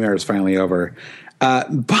Hazard nightmare is finally over.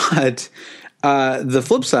 But the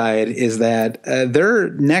flip side is that their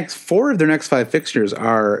 4 of their next 5 fixtures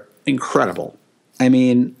are incredible. I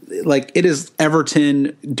mean, it is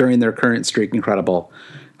Everton during their current streak incredible.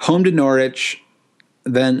 Home to Norwich,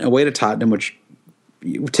 then away to Tottenham, which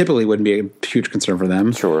typically wouldn't be a huge concern for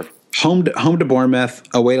them. Sure. Home to Bournemouth,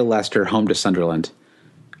 away to Leicester, home to Sunderland.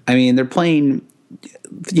 I mean, they're playing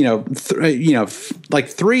 2 out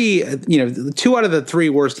of the 3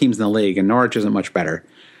 worst teams in the league, and Norwich isn't much better.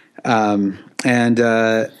 Was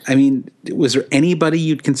there anybody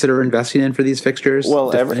you'd consider investing in for these fixtures?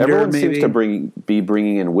 Well, everyone seems to be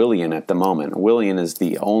bringing in Willian at the moment. Willian is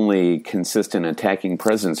the only consistent attacking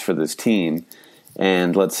presence for this team.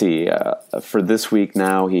 And let's see, for this week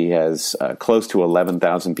now, he has close to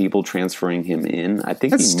 11,000 people transferring him in. I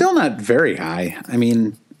think that's still not very high. I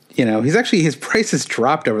mean, his price has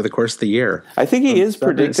dropped over the course of the year. I think he is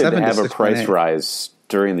predicted to have a price rise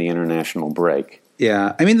during the international break.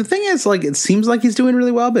 Yeah. I mean, the thing is, it seems like he's doing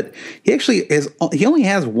really well, but he only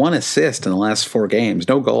has 1 assist in the last 4 games,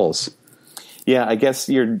 no goals. Yeah, I guess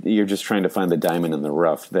you're just trying to find the diamond in the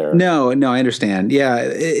rough there. No, I understand. Yeah,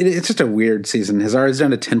 it's just a weird season. Hazard's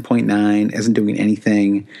down to 10.9, isn't doing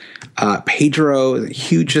anything. Pedro,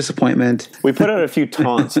 huge disappointment. We put out a few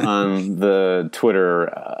taunts on the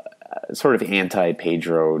Twitter sort of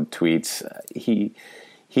anti-Pedro tweets.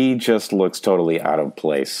 He just looks totally out of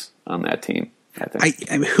place on that team. I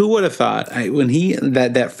mean, who would have thought when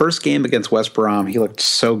that first game against West Brom, he looked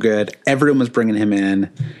so good. Everyone was bringing him in.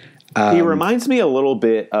 He reminds me a little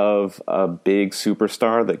bit of a big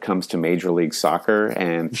superstar that comes to Major League Soccer,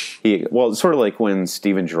 and it's sort of like when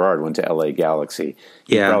Steven Gerrard went to LA Galaxy.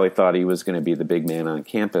 He probably thought he was going to be the big man on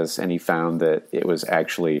campus, and he found that it was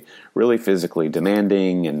actually really physically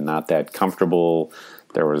demanding and not that comfortable.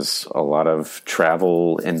 There was a lot of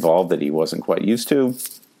travel involved that he wasn't quite used to.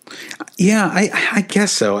 Yeah, I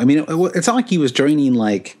guess so. I mean, it's not like he was joining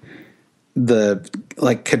the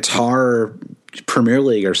Qatar Premier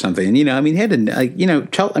League or something. And, I mean, he had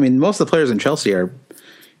to, most of the players in Chelsea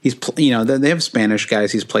they have Spanish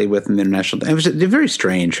guys he's played with in the international. It was very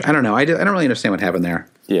strange. I don't know. I don't really understand what happened there.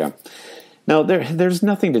 Yeah. Now, there's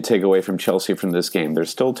nothing to take away from Chelsea from this game. They're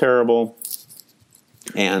still terrible.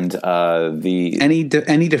 And any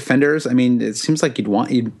defenders? I mean, it seems like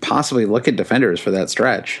you'd possibly look at defenders for that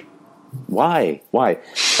stretch. Why? I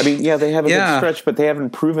mean, yeah, they have a good stretch, but they haven't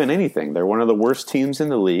proven anything. They're one of the worst teams in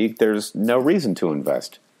the league. There's no reason to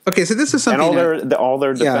invest. Okay, so this is something. And all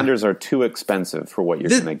their defenders are too expensive for what you're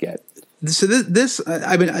going to get. So this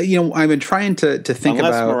I've been trying to think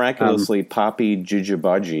unless about miraculously Papi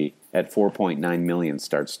Djidjibaji at $4.9 million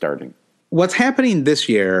starting. What's happening this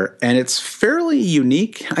year, and it's fairly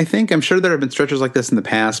unique, I think. I'm sure there have been stretches like this in the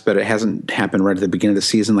past, but it hasn't happened right at the beginning of the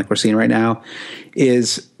season like we're seeing right now,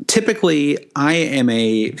 is typically I am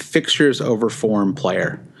a fixtures over form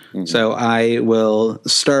player. Mm-hmm. So I will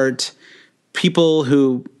start people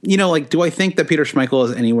who, do I think that Peter Schmeichel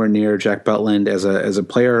is anywhere near Jack Butland as a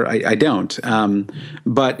player? I don't.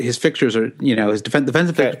 But his fixtures are, his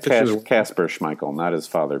defensive fixtures. Kasper Schmeichel, not his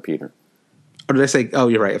father, Peter. Or did I say? Oh,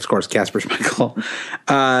 you're right. Of course, Kasper Schmeichel.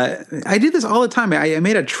 I do this all the time. I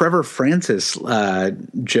made a Trevor Francis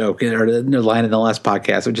joke or line in the last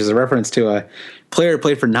podcast, which is a reference to a player who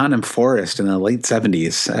played for Nottingham Forest in the late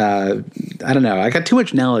 '70s. I don't know. I got too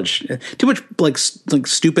much knowledge, too much like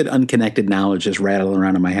stupid, unconnected knowledge just rattling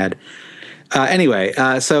around in my head. Anyway,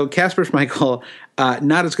 so Kasper Schmeichel,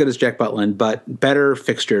 not as good as Jack Butland, but better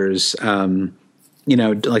fixtures.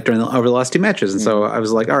 Like over the last two matches. And so I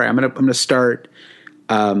was like, all right, I'm gonna start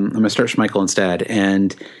Schmeichel instead.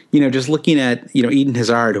 And, just looking at, Eden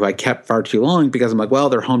Hazard, who I kept far too long because I'm like, well,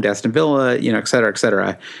 they're home to Aston Villa, et cetera, et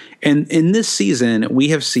cetera. And in this season, we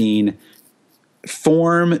have seen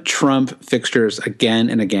form trump fixtures again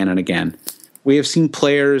and again and again. We have seen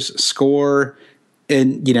players score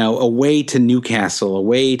away to Newcastle,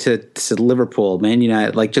 away to Liverpool, Man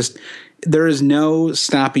United, there is no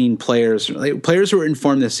stopping players. Players who are in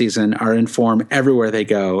form this season are in form everywhere they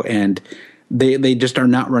go, and they just are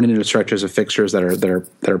not running into stretches of fixtures that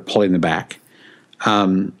are pulling them back.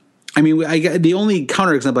 The only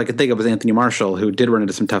counterexample I could think of was Anthony Martial, who did run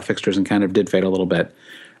into some tough fixtures and kind of did fade a little bit.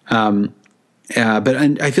 But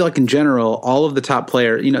I feel like in general, all of the top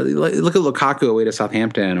players, look at Lukaku away to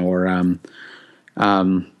Southampton, or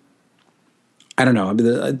I don't know.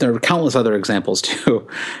 There are countless other examples too,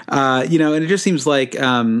 and it just seems like, Jamie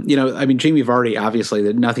Vardy, obviously,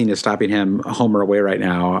 that nothing is stopping him home or away right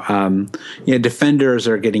now. Defenders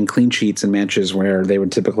are getting clean sheets in matches where they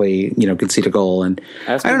would typically, concede a goal. And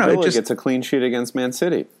Aston Villa gets a clean sheet against Man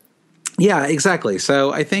City. Yeah, exactly.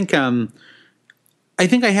 So I think I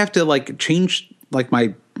have to change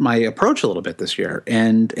my approach a little bit this year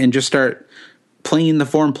and just start playing the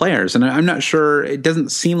foreign players. And I'm not sure, it doesn't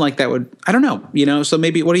seem like that would, I don't know, so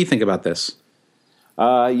maybe, what do you think about this?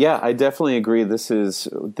 Yeah, I definitely agree. This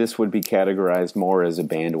would be categorized more as a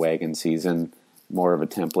bandwagon season, more of a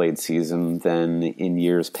template season than in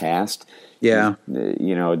years past. Yeah.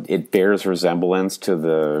 It bears resemblance to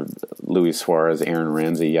the Luis Suarez, Aaron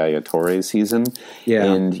Ramsey, Yaya Torre season. Yeah.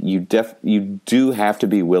 And you do have to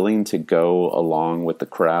be willing to go along with the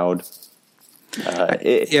crowd.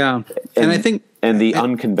 And I think, the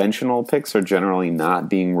unconventional picks are generally not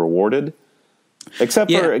being rewarded,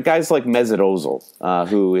 except for guys like Mesut Ozil,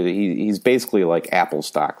 who he's basically like Apple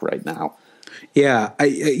stock right now. Yeah,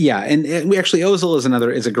 and we actually, Ozil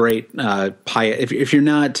is a great Payet. If you're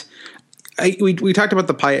not, we talked about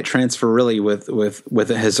the Payet transfer really with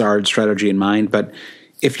a Hazard strategy in mind, but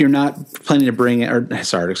if you're not planning to bring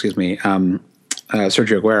Sergio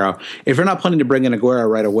Aguero, if you're not planning to bring in Aguero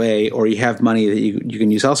right away, or you have money that you can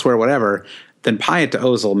use elsewhere, whatever, then Payet to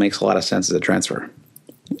Ozil makes a lot of sense as a transfer.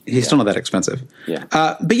 He's still not that expensive. Yeah.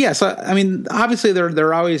 But yeah, so obviously there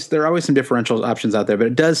are always some differential options out there, but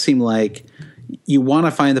it does seem like you want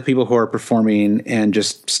to find the people who are performing and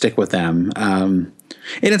just stick with them. And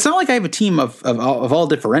it's not like I have a team of all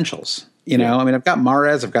differentials. You know, I mean, I've got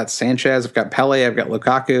Mahrez, I've got Sanchez, I've got Pele, I've got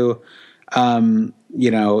Lukaku.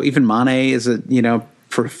 Even Mane is a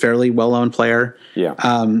fairly well-known player. Yeah.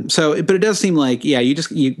 But it does seem like you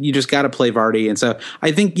just got to play Vardy, and so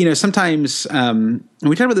I think sometimes and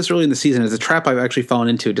we talked about this early in the season as a trap I've actually fallen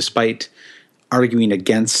into, despite arguing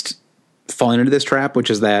against falling into this trap, which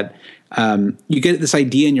is that you get this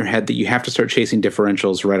idea in your head that you have to start chasing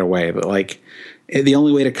differentials right away, but like the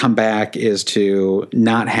only way to come back is to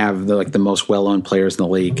not have the most well-known players in the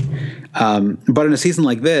league. But in a season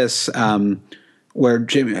like this, where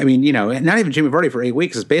not even Jimmy Vardy for 8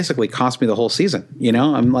 weeks has basically cost me the whole season.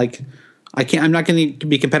 I'm like, I'm not going to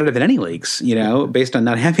be competitive in any leagues, based on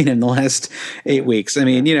not having him the last 8 weeks. I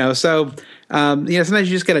mean, sometimes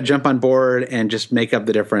you just got to jump on board and just make up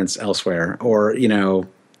the difference elsewhere, or it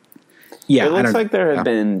looks like there have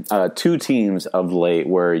been 2 teams of late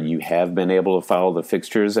where you have been able to follow the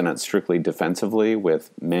fixtures, and it's strictly defensively,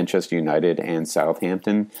 with Manchester United and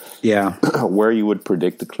Southampton. Yeah. Where you would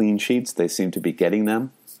predict the clean sheets, they seem to be getting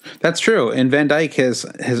them. That's true. And Van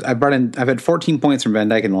Dijk I've had 14 points from Van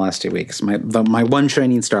Dijk in the last 2 weeks. My one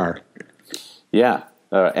shining star. Yeah.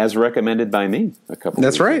 As recommended by me a couple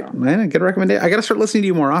That's weeks right. ago. Man, good recommendation. I got to start listening to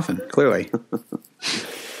you more often, clearly.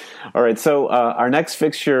 All right, so our next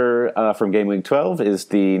fixture from Game Week 12 is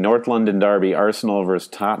the North London Derby, Arsenal versus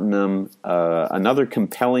Tottenham. Another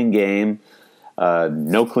compelling game,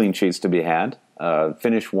 no clean sheets to be had.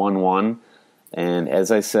 Finished 1-1, and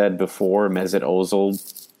as I said before, Mesut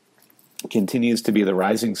Ozil continues to be the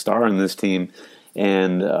rising star in this team,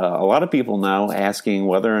 and a lot of people now asking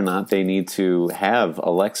whether or not they need to have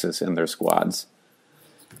Alexis in their squads,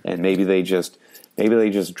 and maybe they just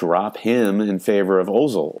drop him in favor of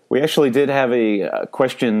Ozil. We actually did have a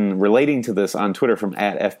question relating to this on Twitter from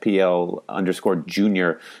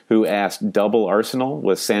 @FPL_Junior, who asked double Arsenal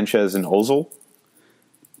with Sanchez and Ozil.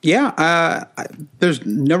 Yeah, there's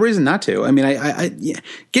no reason not to. I mean,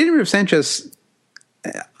 getting rid of Sanchez,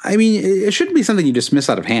 I mean, it shouldn't be something you dismiss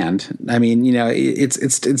out of hand. I mean,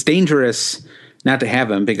 it's dangerous not to have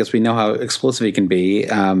him because we know how explosive he can be.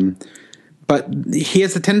 But he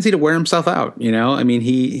has the tendency to wear himself out, I mean,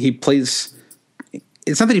 he plays.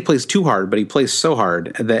 It's not that he plays too hard, but he plays so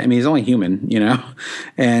hard that, I mean, he's only human,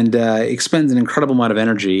 and expends an incredible amount of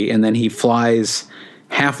energy, and then he flies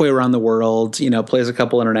halfway around the world, plays a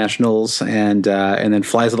couple internationals, and then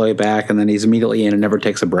flies all the way back, and then he's immediately in and never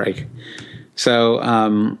takes a break. So,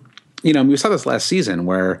 we saw this last season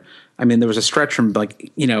where, I mean, there was a stretch from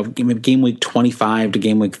game week 25 to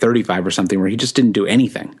game week 35 or something where he just didn't do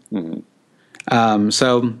anything. Mm-hmm. I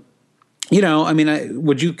mean,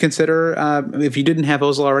 would you consider, if you didn't have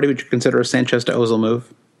Ozil already, would you consider a Sanchez to Ozil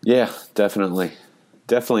move? Yeah, definitely.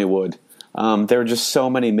 Definitely would. There are just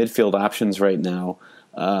so many midfield options right now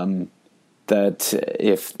that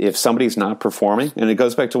if somebody's not performing, and it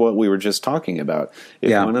goes back to what we were just talking about,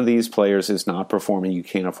 if one of these players is not performing, you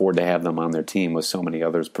can't afford to have them on their team with so many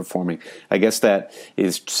others performing. I guess that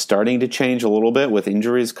is starting to change a little bit with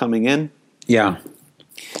injuries coming in. Yeah.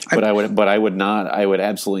 But I would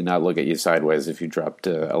absolutely not look at you sideways if you dropped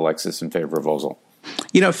Alexis in favor of Ozil.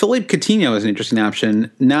 Philippe Coutinho is an interesting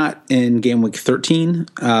option, not in game week 13,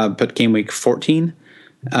 but game week 14,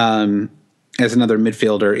 as another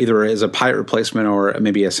midfielder, either as a Payet replacement or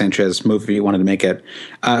maybe a Sanchez move if you wanted to make it.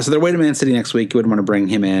 So they're away to Man City next week. You wouldn't want to bring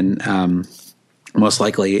him in, most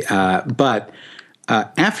likely. But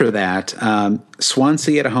after that,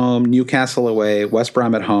 Swansea at home, Newcastle away, West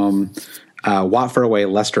Brom at home, Watford away,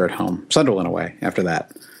 Leicester at home, Sunderland away after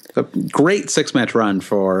that. So great 6-match run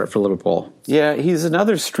for Liverpool. Yeah, he's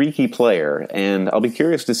another streaky player, and I'll be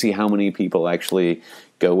curious to see how many people actually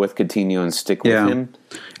go with Coutinho and stick with him.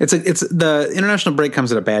 It's the international break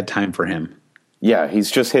comes at a bad time for him. Yeah, he's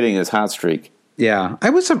just hitting his hot streak. Yeah, I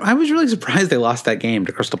was really surprised they lost that game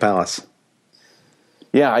to Crystal Palace.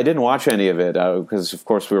 Yeah, I didn't watch any of it because, of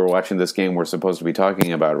course, we were watching this game we're supposed to be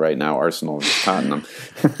talking about right now, Arsenal versus Tottenham.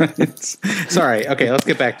 Sorry. Okay, let's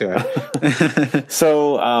get back to it.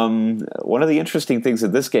 So one of the interesting things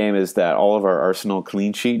of this game is that all of our Arsenal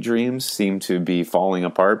clean sheet dreams seem to be falling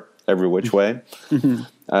apart every which way. Mm-hmm.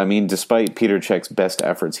 I mean, despite Peter Cech's best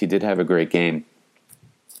efforts, he did have a great game.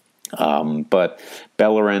 But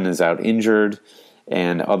Bellerin is out injured,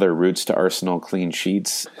 and other routes to Arsenal clean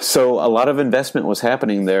sheets. So a lot of investment was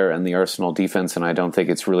happening there in the Arsenal defense, and I don't think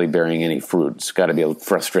it's really bearing any fruit. It's got to be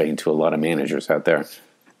frustrating to a lot of managers out there.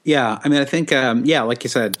 Yeah, I mean, I think, like you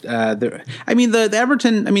said, the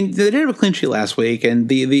Everton. I mean, they did have a clean sheet last week, and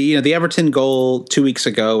the Everton goal 2 weeks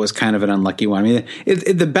ago was kind of an unlucky one. I mean,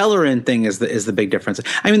 the Bellerin thing is the big difference.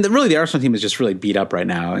 I mean, really, the Arsenal team is just really beat up right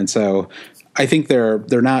now, and so I think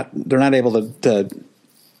they're not able to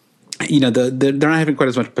they're not having quite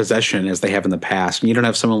as much possession as they have in the past. And you don't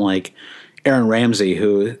have someone like Aaron Ramsey,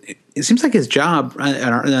 who it seems like his job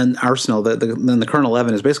in Arsenal, the current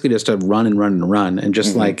 11 is basically just to run and run and run and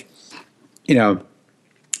just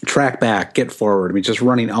track back, get forward. I mean, just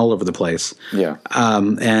running all over the place. Yeah.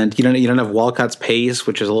 And you don't have Walcott's pace,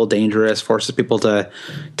 which is a little dangerous, forces people to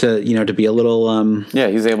be a little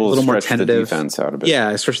he's able to stretch the tentative. Defense out a bit.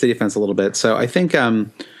 Yeah, stretch the defense a little bit. So I think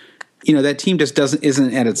that team just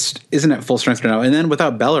isn't at full strength right now. And then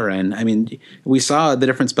without Bellerin, I mean, we saw the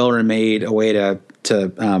difference Bellerin made away to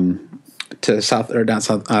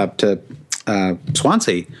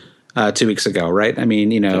Swansea 2 weeks ago, right? I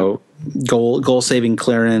mean, goal saving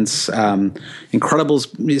clearance, incredible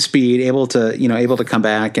speed, able to come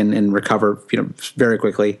back and recover, very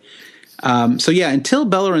quickly. Until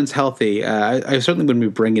Bellerin's healthy, I certainly wouldn't be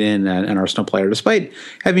bringing in an Arsenal player, despite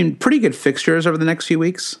having pretty good fixtures over the next few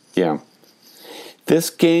weeks. Yeah. This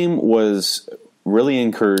game was really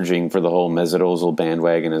encouraging for the whole Mesut Ozil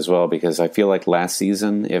bandwagon as well, because I feel like last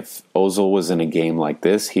season, if Ozil was in a game like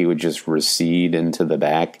this, he would just recede into the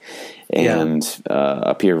back and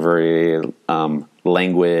appear very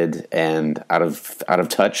languid and out of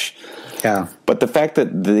touch. Yeah, but the fact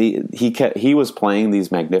that he was playing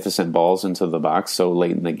these magnificent balls into the box so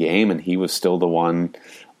late in the game, and he was still the one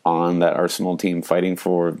on that Arsenal team fighting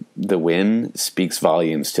for the win, speaks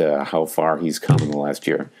volumes to how far he's come in the last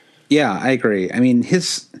year. Yeah, I agree. I mean,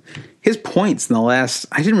 his points in the last,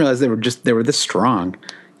 I didn't realize they were this strong.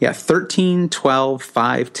 Yeah, 13, 12,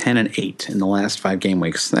 5, 10, and 8 in the last 5 game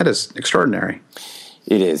weeks. That is extraordinary.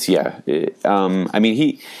 It is, yeah.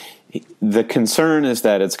 The concern is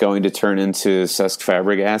that it's going to turn into Cesc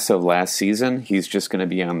Fabregas of last season. He's just going to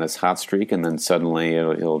be on this hot streak, and then suddenly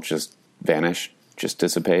he'll just vanish, just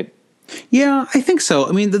dissipate. Yeah, I think so.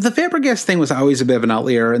 I mean, the Fabregas thing was always a bit of an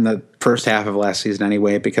outlier in the first half of last season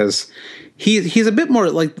anyway, because he's a bit more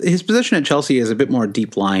like his position at Chelsea is a bit more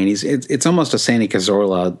deep line. It's almost a Santi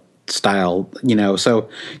Cazorla style, so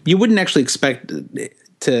you wouldn't actually expect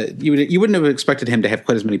you wouldn't have expected him to have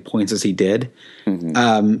quite as many points as he did. Mm-hmm.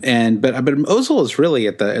 But Ozil is really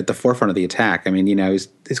at the forefront of the attack. I mean, he's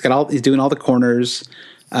doing all the corners.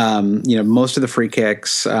 Most of the free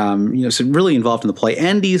kicks, so really involved in the play,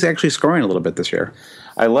 and he's actually scoring a little bit this year.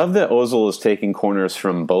 I love that Ozil is taking corners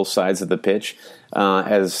from both sides of the pitch.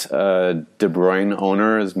 As a De Bruyne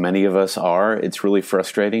owner, as many of us are, it's really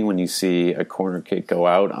frustrating when you see a corner kick go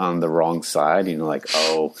out on the wrong side. Jesus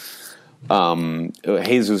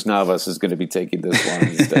Navas is going to be taking this one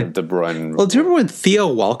instead of De Bruyne. Well, do you remember when Theo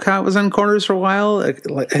Walcott was on corners for a while?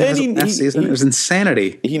 Last season, it was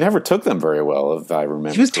insanity. He never took them very well, if I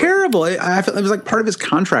remember. He was terrible. It was like part of his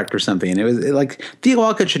contract or something. It was like Theo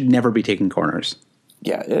Walcott should never be taking corners.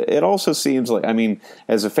 Yeah, it also seems like,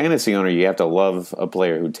 as a fantasy owner, you have to love a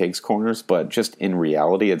player who takes corners, but just in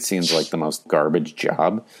reality, it seems like the most garbage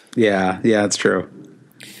job. Yeah, that's true.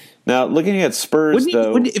 Now, looking at Spurs,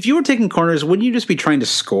 if you were taking corners, wouldn't you just be trying to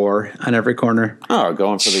score on every corner? Oh,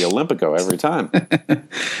 going for the Olympico every time.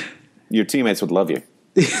 Your teammates would love you.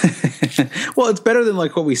 Well, it's better than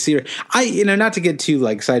like what we see. Not to get too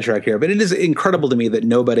like sidetracked here, but it is incredible to me that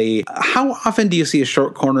nobody. How often do you see a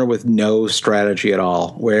short corner with no strategy at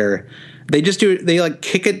all, where they like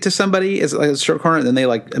kick it to somebody as like a short corner, and then they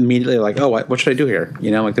like immediately like, oh, what should I do here?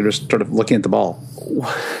 Like they're just sort of looking at the ball.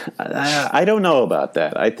 I don't know about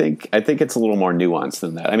that. I think it's a little more nuanced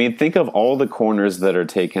than that. I mean, think of all the corners that are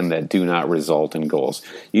taken that do not result in goals.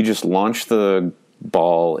 You just launch the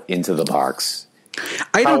ball into the box.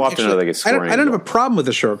 How often are they scoring? I don't have a problem with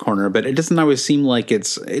a short corner, but it doesn't always seem like it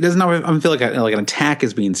doesn't always feel like an attack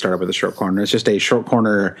is being started with a short corner. It's just a short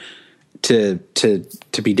corner to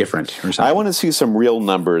be different or something. I want to see some real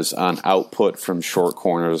numbers on output from short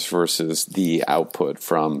corners versus the output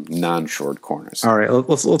from non-short corners. All right,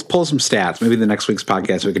 let's pull some stats. Maybe the next week's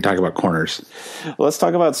podcast we can talk about corners. Let's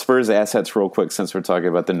talk about Spurs assets real quick, since we're talking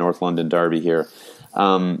about the North London derby here.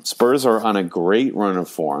 Spurs are on a great run of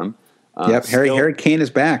form. Yep, Harry Kane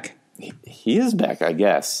is back. He is back, I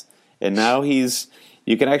guess. And now you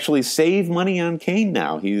can actually save money on Kane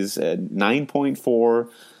now. He's at 9.4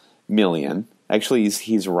 million. Actually,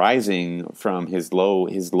 he's rising from his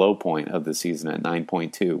low point of the season at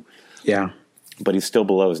 9.2. Yeah. But he's still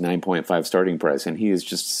below his 9.5 starting price, and he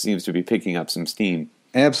seems to be picking up some steam.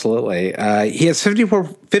 Absolutely. He has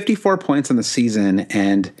 54 points on the season,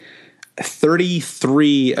 and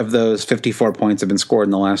 33 of those 54 points have been scored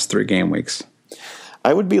in the last 3 game weeks.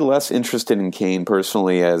 I would be less interested in Kane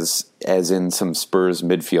personally as in some Spurs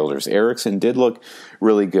midfielders. Eriksen did look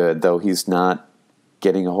really good, though he's not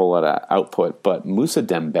getting a whole lot of output. But Moussa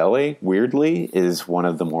Dembele, weirdly, is one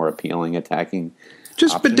of the more appealing attacking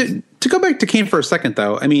But to go back to Kane for a second,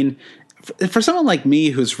 though, I mean, for someone like me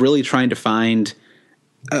who's really trying to find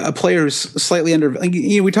a player who's slightly under,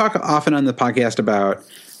 we talk often on the podcast about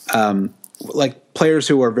like players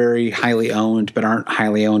who are very highly owned but aren't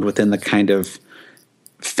highly owned within the kind of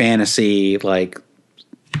fantasy, like,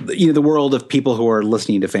 the world of people who are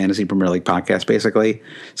listening to Fantasy Premier League podcasts, basically.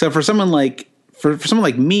 So for someone like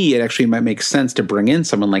me, it actually might make sense to bring in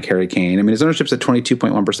someone like Harry Kane. I mean, his ownership's at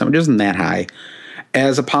 22.1%, which isn't that high,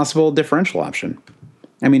 as a possible differential option.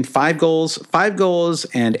 I mean, 5 goals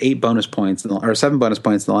and 8 bonus points, or 7 bonus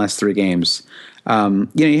points in the last 3 games. You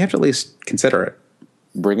have to at least consider it.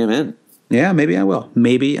 Bring him in. Yeah, maybe I will.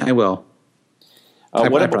 I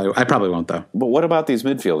probably won't, though. But what about these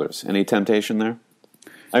midfielders? Any temptation there?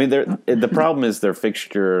 I mean, the problem is their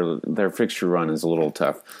fixture run is a little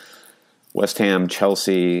tough. West Ham,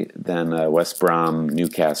 Chelsea, then West Brom,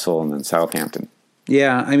 Newcastle, and then Southampton.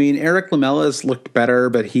 Yeah, I mean, Eric Lamella's looked better,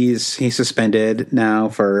 but he's suspended now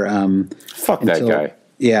for that guy.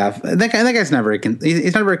 Yeah, that guy's not very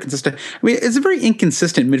he's not very consistent. I mean, it's a very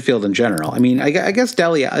inconsistent midfield in general. I mean, I guess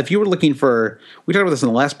Dele, if you were looking for, we talked about this in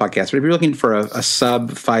the last podcast, but if you're looking for a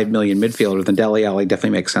sub 5 million midfielder, then Dele Alli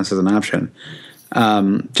definitely makes sense as an option.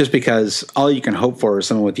 Just because all you can hope for is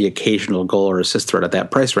someone with the occasional goal or assist threat at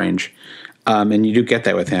that price range. And you do get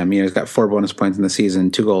that with him. He's got 4 bonus points in the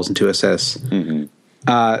season, 2 goals and 2 assists. Mm-hmm.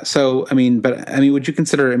 Would you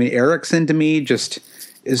consider, Eriksen to me just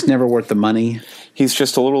is never worth the money. He's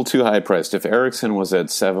just a little too high priced. If Eriksen was at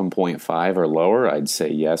 7.5 or lower, I'd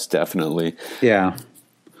say yes, definitely. Yeah.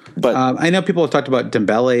 But I know people have talked about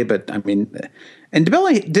Dembele, but and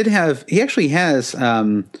Dembele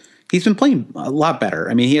he's been playing a lot better.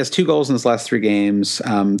 I mean, he has 2 goals in his last 3 games,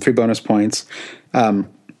 3 bonus points.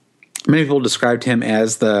 Many people described him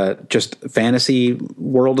as the, just fantasy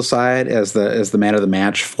world aside, as the man of the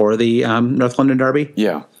match for the North London derby.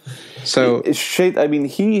 Yeah. So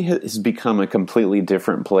he has become a completely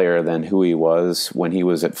different player than who he was when he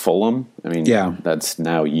was at Fulham. That's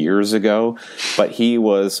now years ago. But he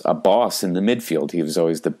was a boss in the midfield. He was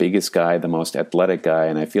always the biggest guy, the most athletic guy,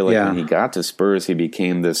 and I feel like when he got to Spurs, he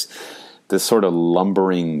became this sort of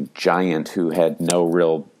lumbering giant who had no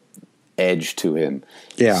real edge to him.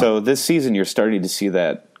 Yeah. So this season, you're starting to see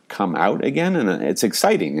that come out again, and it's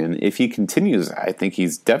exciting. And if he continues, I think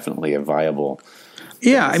he's definitely a viable.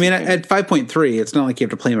 Yeah, I mean, at 5.3, it's not like you have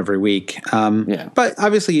to play him every week. But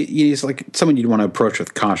obviously, he's like someone you'd want to approach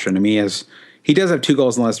with caution. I mean, he does have 2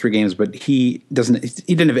 goals in the last 3 games, but he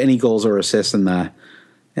didn't have any goals or assists in the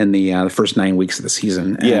first 9 weeks of the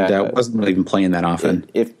season, and wasn't really even playing that often.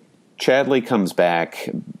 If Chadley comes back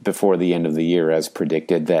before the end of the year, as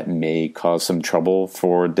predicted, that may cause some trouble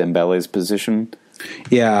for Dembele's position.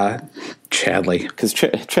 Yeah, Chadley, because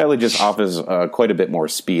Chadley just offers quite a bit more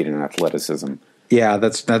speed and athleticism. Yeah,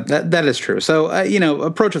 that is true. So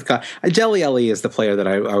approach with Dele Alli is the player that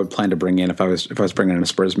I would plan to bring in if I was bringing in a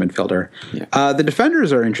Spurs midfielder. Yeah. The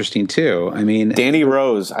defenders are interesting too. I mean, Danny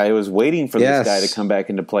Rose. I was waiting for this guy to come back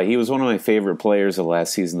into play. He was one of my favorite players of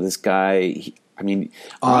last season. This guy, awesome.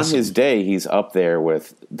 On his day, he's up there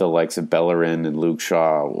with the likes of Bellerin and Luke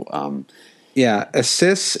Shaw.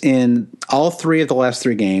 Assists in all 3 of the last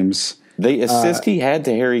 3 games. The assist he had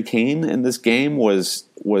to Harry Kane in this game was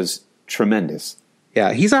tremendous.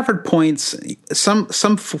 Yeah, he's offered points, some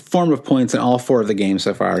form of points in all 4 of the games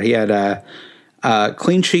so far. He had a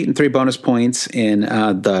clean sheet and 3 bonus points in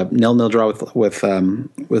the 0-0 draw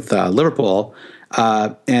with Liverpool,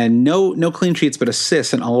 and no clean sheets but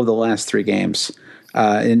assists in all of the last 3 games,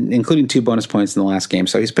 including 2 bonus points in the last game.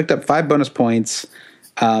 So he's picked up 5 bonus points.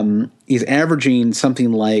 He's averaging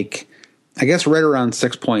something like, I guess, right around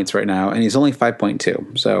 6 points right now, and he's only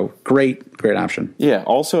 5.2. So great option. Yeah.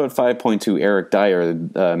 Also at 5.2, Eric Dyer,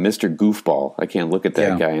 Mr. Goofball. I can't look at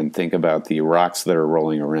that guy and think about the rocks that are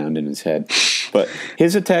rolling around in his head. But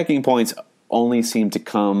his attacking points only seem to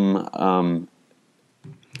come.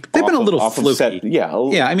 They've been a little fluky. Yeah.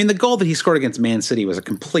 I mean, the goal that he scored against Man City was a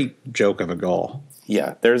complete joke of a goal.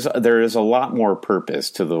 Yeah, there is a lot more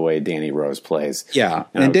purpose to the way Danny Rose plays. Yeah,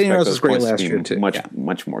 and Danny Rose was great last year too.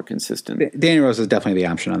 Much more consistent. Danny Rose is definitely the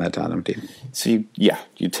option on that Tottenham team. So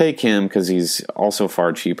you take him because he's also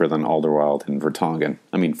far cheaper than Alderweireld and Vertonghen.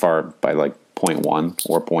 I mean, far by like 0.1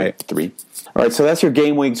 or 0.3. Right. All right, so that's your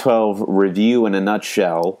Game Week 12 review in a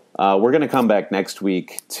nutshell. We're going to come back next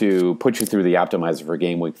week to put you through the optimizer for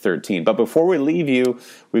Game Week 13. But before we leave you,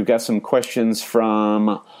 we've got some questions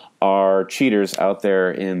from our cheaters out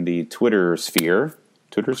there in the Twitter sphere.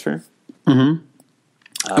 Mm-hmm.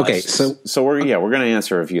 Okay, so we're going to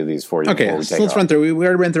answer a few of these for you. Okay, so let's run through. We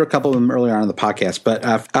already ran through a couple of them earlier on in the podcast, but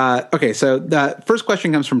okay. So the first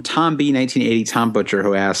question comes from Tom B 1980 Tom Butcher,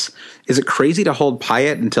 who asks, "Is it crazy to hold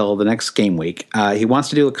Pyatt until the next game week? He wants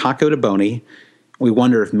to do Lukaku to Boney. We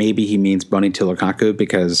wonder if maybe he means Boney to Lukaku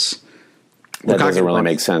because that doesn't really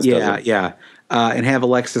make sense. Yeah, yeah. And have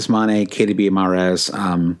Alexis Mane, KDB, Mahrez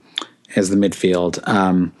as the midfield.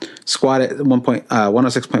 Squad at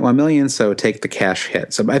 106.1 million, so take the cash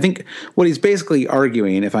hit. So I think what he's basically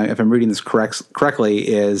arguing, if I'm reading this correctly,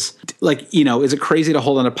 is like, is it crazy to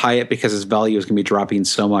hold on to Pyatt because his value is going to be dropping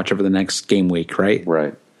so much over the next game week, right?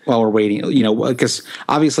 Right. While we're waiting, because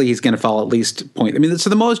obviously he's going to fall at least point. I mean, so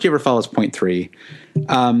the most you ever fall is 0.3.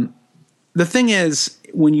 The thing is,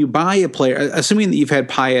 when you buy a player, assuming that you've had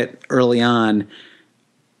Pyatt early on,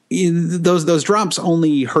 those drops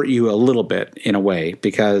only hurt you a little bit in a way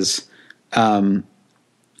because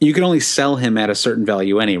you can only sell him at a certain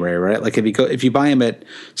value anyway, right? Like if you buy him at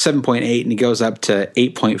 7.8 and he goes up to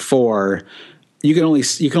 8.4, you can only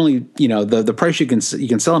the price you can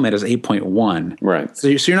sell him at is 8.1, right? So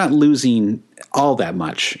you're not losing all that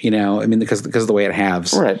much, I mean, because of the way it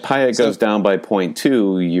halves. Right. Pyatt goes down by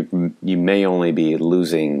 0.2. You may only be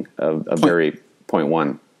losing a very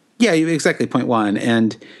 0.1. Yeah, exactly 0.1,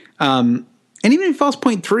 and even if he falls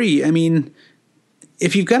 0.3, I mean,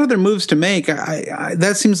 if you've got other moves to make,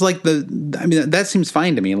 that seems like that seems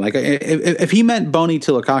fine to me. Like if he meant Boney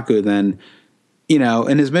to Lukaku, then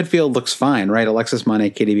and his midfield looks fine, right? Alexis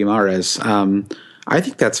Mane, KDB, Mahrez. I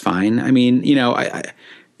think that's fine. I mean, you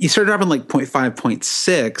started dropping like 0.5,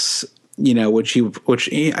 0.6, which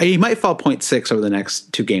he might fall 0.6 over the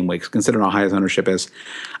next 2 game weeks, considering how high his ownership is.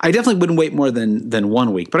 I definitely wouldn't wait more than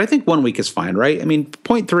 1 week, but I think 1 week is fine, right? I mean,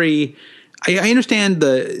 0.3. I understand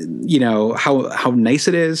how nice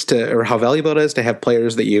it is or how valuable it is to have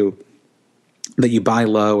players that you buy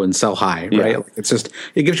low and sell high, right? Yeah. It's just,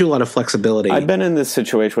 it gives you a lot of flexibility. I've been in this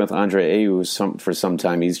situation with Andre Ayew for some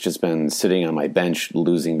time. He's just been sitting on my bench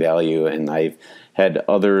losing value, and I've had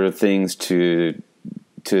other things to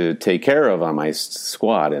take care of on my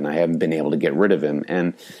squad, and I haven't been able to get rid of him.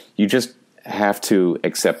 And you just have to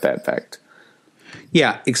accept that fact.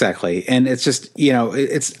 Yeah, exactly. And it's just,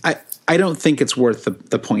 I don't think it's worth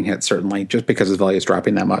the point hit, certainly, just because his value is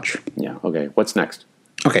dropping that much. Yeah, okay. What's next?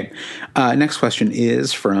 Okay. Next question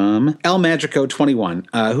is from El Magico 21,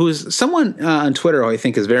 who is someone on Twitter who I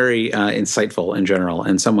think is very insightful in general,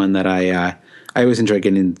 and someone that I always enjoy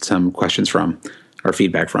getting some questions from or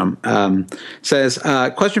feedback from. Says,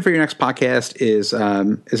 question for your next podcast is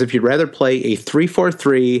if you'd rather play a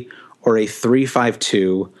 3-4-3 or a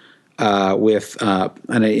 3-5-2 with,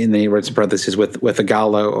 and then he writes in parentheses, with a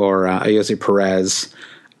Gallo or Ayoze Perez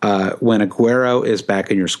when Aguero is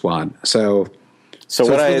back in your squad. So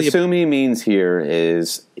what I assume he means here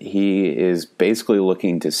is he is basically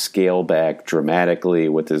looking to scale back dramatically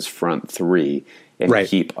with his front three and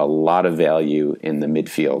keep a lot of value in the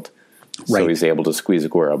midfield. So he's able to squeeze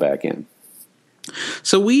Aguero back in.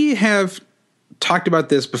 So we have talked about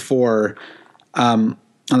this before on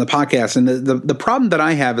the podcast, and the problem that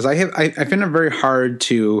I have is I find it very hard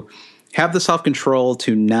to have the self-control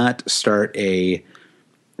to not start to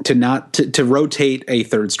rotate a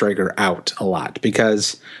third striker out a lot,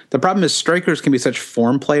 because the problem is strikers can be such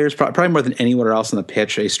form players, probably more than anywhere else on the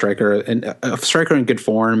pitch. A striker in good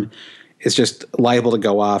form is just liable to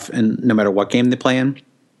go off, and no matter what game they play in.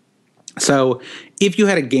 So if you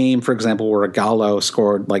had a game, for example, where a Gallo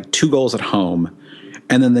scored like 2 goals at home,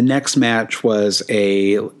 and then the next match was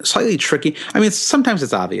a slightly tricky, I mean, sometimes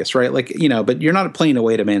it's obvious, right? Like, but you're not playing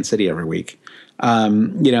away to Man City every week.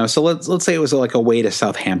 So let's say it was like away to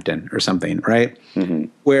Southampton or something, right? Mm-hmm.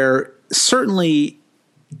 Where certainly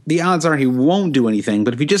the odds are he won't do anything,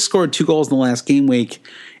 but if he just scored 2 goals in the last game week,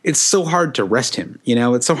 it's so hard to rest him.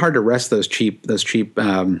 It's so hard to rest those cheap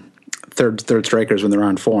third strikers when they're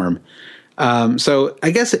on form. So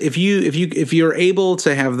I guess if you're able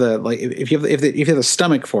to have if you have the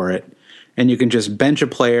stomach for it, and you can just bench a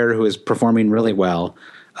player who is performing really well,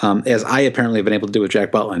 as I apparently have been able to do with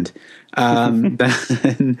Jack Butland,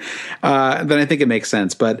 then I think it makes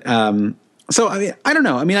sense. But so I mean, I don't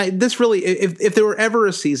know. I mean, this really, if there were ever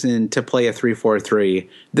a season to play a 3-4-3,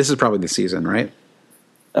 this is probably the season, right?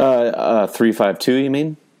 3-5-2, you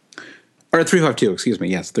mean? Or 3-5-2, excuse me.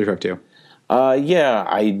 Yes, 3-5-2. Yeah,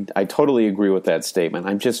 I totally agree with that statement.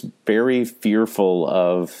 I'm just very fearful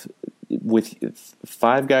of, with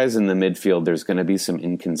 5 guys in the midfield, there's going to be some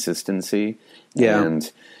inconsistency. Yeah. And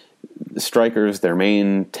strikers, their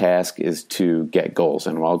main task is to get goals.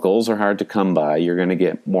 And while goals are hard to come by, you're going to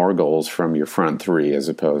get more goals from your front 3 as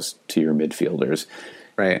opposed to your midfielders.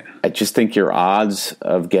 Right. I just think your odds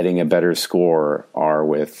of getting a better score are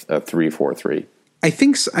with a 3-4-3. I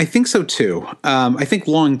think so too. I think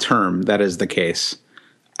long term that is the case.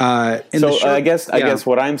 I guess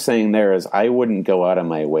what I'm saying there is I wouldn't go out of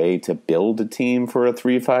my way to build a team for a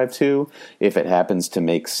 3-5-2 if it happens to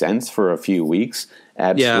make sense for a few weeks.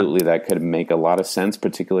 Absolutely, that could make a lot of sense,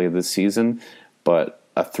 particularly this season. But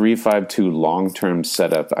a 3-5-2 long-term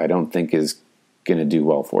setup, I don't think is going to do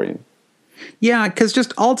well for you. Yeah, because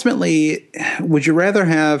just ultimately, would you rather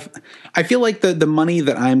have? I feel like the money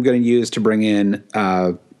that I'm going to use to bring in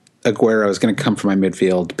Aguero is going to come from my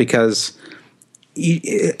midfield because. I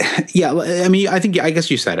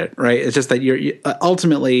guess you said it right. It's just that you're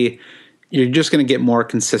ultimately just going to get more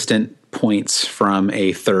consistent points from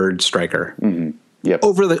a third striker. Mm-hmm. Yep.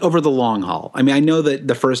 Over the long haul. I mean, I know that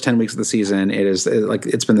the first 10 weeks of the season, it's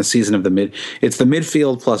been the season of it's the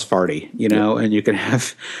midfield plus Vardy, and you can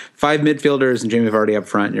have 5 midfielders and Jamie Vardy up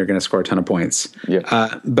front, and you're going to score a ton of points.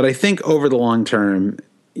 Yeah. But I think over the long term,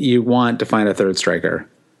 you want to find a third striker.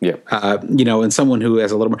 Yeah. And someone who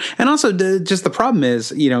has a little more. And also, just the problem is,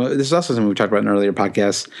 this is also something we talked about in earlier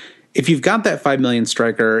podcasts. If you've got that 5 million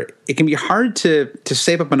striker, it can be hard to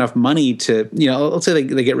save up enough money to, let's say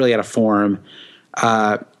they get really out of form,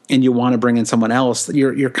 and you want to bring in someone else.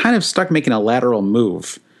 You're kind of stuck making a lateral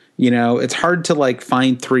move. It's hard to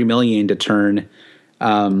find 3 million to turn,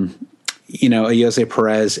 a Jose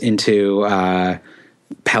Perez into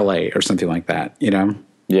Pele or something like that.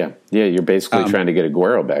 Yeah, you're basically trying to get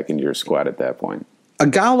Aguero back into your squad at that point.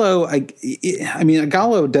 Agallo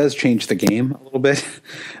does change the game a little bit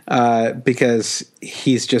because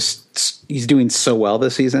he's doing so well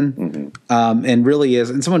this season, and really is.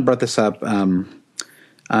 And someone brought this up on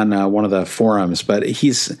one of the forums, but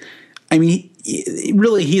he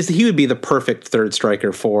would be the perfect third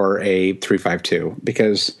striker for a 3-5-2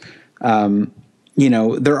 because.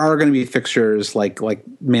 There are going to be fixtures like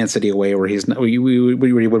Man City away where he's we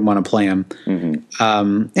wouldn't want to play him,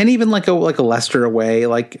 and even like a Leicester away.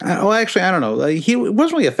 I don't know. He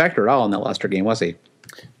wasn't really a factor at all in that Leicester game, was he?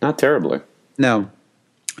 Not terribly. No.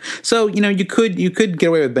 So you could get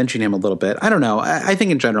away with benching him a little bit. I don't know. I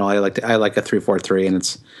think in general I like a 3-4-3, and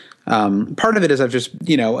it's. Part of it is I've just,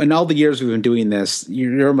 in all the years we've been doing this,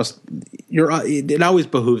 it always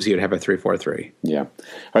behooves you to have a 3-4-3. Yeah. All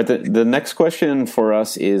right. The next question for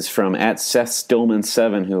us is from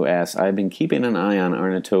 @SethStillman7, who asks, I've been keeping an eye on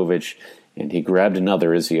Arnautovic, and he grabbed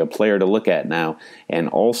another. Is he a player to look at now? And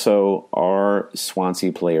also, are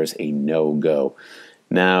Swansea players a no-go?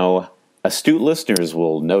 Now, astute listeners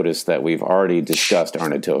will notice that we've already discussed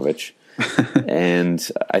Arnautovic,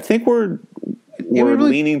 and I think we're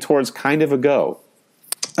leaning towards kind of a go.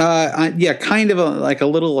 Kind of a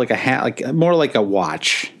little like a hat, more like a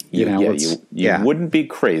watch. You wouldn't be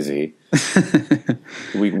crazy.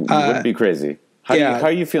 we wouldn't be crazy. How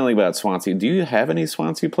are you feeling about Swansea? Do you have any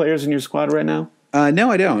Swansea players in your squad right now?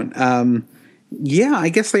 No, I don't. I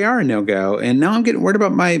guess they are a no-go. And now I'm getting worried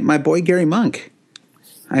about my boy Gary Monk.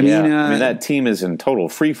 I mean, that team is in total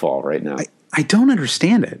free fall right now. I don't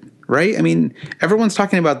understand it. Right? I mean, everyone's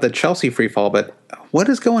talking about the Chelsea free fall, but what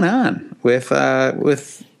is going on with?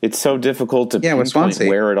 It's so difficult to pinpoint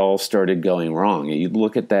where it all started going wrong. You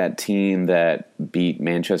look at that team that beat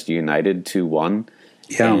Manchester United 2-1,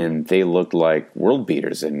 and they looked like world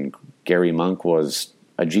beaters. And Gary Monk was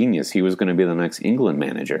a genius. He was going to be the next England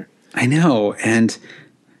manager. I know, and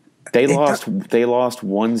they lost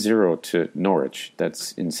 1-0 to Norwich.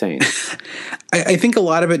 That's insane. I think a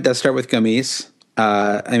lot of it does start with Gomes.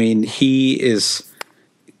 He is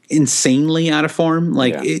insanely out of form.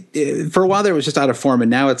 For a while there, it was just out of form,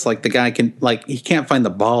 and now it's like the guy he can't find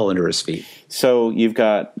the ball under his feet. So you've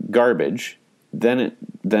got garbage, then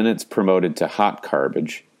it's promoted to hot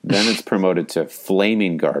garbage, then it's promoted to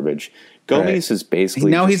flaming garbage. Gomes is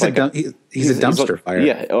basically he's a dumpster fire.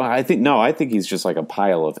 Yeah, I think he's just like a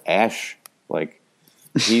pile of ash. Like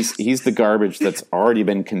he's the garbage that's already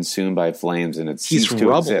been consumed by flames, and it's ceased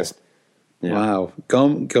to exist. Yeah. Wow,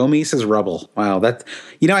 Gomes is rubble. Wow,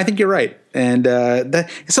 I think you're right, and I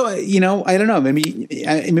don't know. Maybe you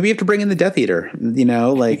have to bring in the Death Eater,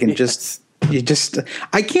 and just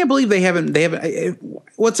I can't believe they haven't.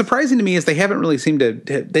 What's surprising to me is they haven't really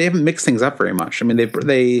they haven't mixed things up very much. I mean,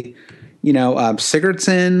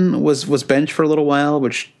 Sigurdsson was benched for a little while,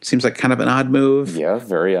 which seems like kind of an odd move. Yeah,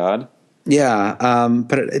 very odd. Yeah,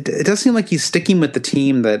 but it does seem like he's sticking with the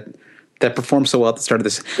team that performed so well at the start of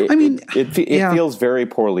this. It feels very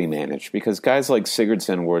poorly managed because guys like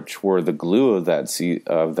Sigurdsson, which were the glue of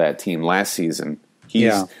that team last season,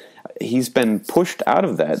 he's been pushed out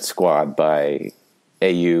of that squad by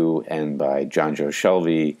AU and by Jonjo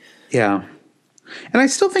Shelvey. Yeah. And I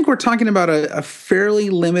still think we're talking about a fairly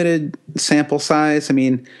limited sample size. I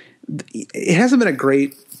mean, it hasn't been a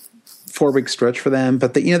great 4-week stretch for them,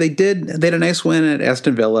 but they had a nice win at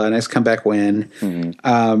Aston Villa, a nice comeback win.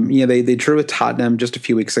 Mm-hmm. They drew with Tottenham just a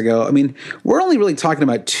few weeks ago. I mean, we're only really talking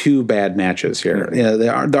about 2 bad matches here.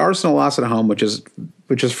 Mm-hmm. The Arsenal loss at home, which is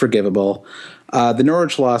forgivable. The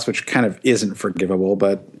Norwich loss, which kind of isn't forgivable,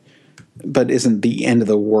 but isn't the end of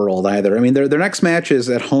the world either. I mean, their next match is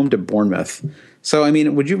at home to Bournemouth. So, I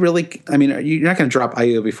mean, would you really? I mean, you're not going to drop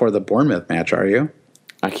Ayew before the Bournemouth match, are you?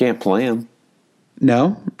 I can't play him.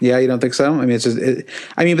 No, yeah, you don't think so? I mean, it's just. The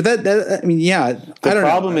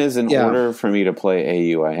problem is, in order for me to play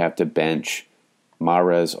Ayew, I have to bench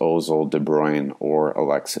Mahrez, Ozil, De Bruyne, or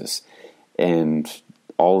Alexis, and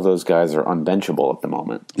all of those guys are unbenchable at the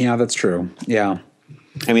moment. Yeah, that's true. Yeah.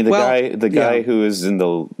 I mean, the guy who is in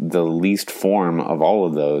the least form of all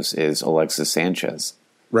of those is Alexis Sanchez.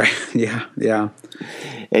 Right. Yeah. Yeah.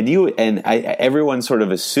 And everyone sort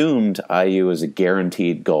of assumed Ayew was a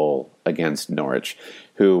guaranteed goal against Norwich,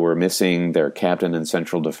 who were missing their captain and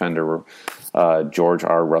central defender, George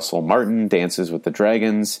R. Russell Martin, dances with the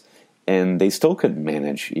Dragons, and they still couldn't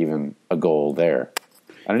manage even a goal there.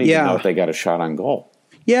 I don't even know if they got a shot on goal.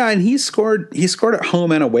 Yeah, and he scored at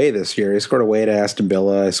home and away this year. He scored away to Aston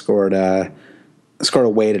Villa. He scored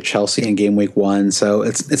away to Chelsea in game week 1. So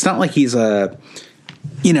it's not like he's like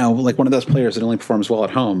one of those players that only performs well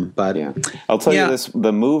at home. But yeah, I'll tell you this: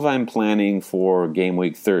 the move I'm planning for game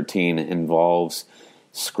week 13 involves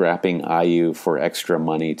scrapping Ayew for extra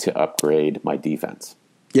money to upgrade my defense.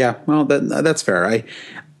 Yeah, well, that's fair. I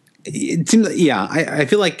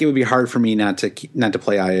feel like it would be hard for me not to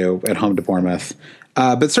play Ayew at home to Bournemouth.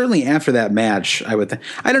 But certainly after that match, I would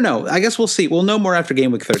I don't know. I guess we'll see. We'll know more after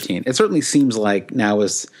game week 13. It certainly seems like now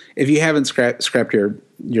if you haven't scrapped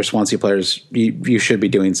your Swansea players, you should be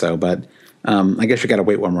doing so. But I guess you got to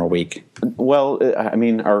wait one more week. Well, I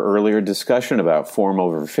mean, our earlier discussion about form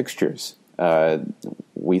over fixtures,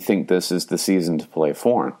 we think this is the season to play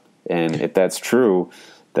form. And if that's true,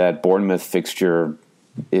 that Bournemouth fixture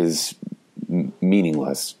is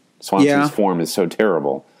meaningless. Swansea's form is so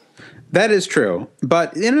terrible. That is true,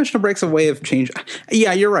 but the international break's a way of change.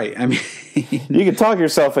 Yeah, you're right. I mean, you can talk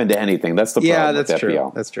yourself into anything. That's the problem. Yeah, that's with true.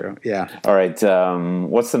 FPL. That's true. Yeah. All right.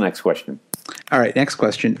 What's the next question? All right. Next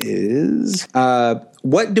question is,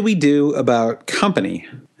 what do we do about company?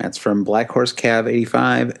 That's from Black Horse Cav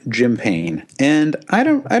 85, Jim Payne, and I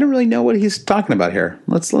don't really know what he's talking about here.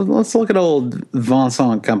 Let's look at old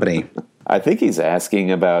Vincent Kompany. I think he's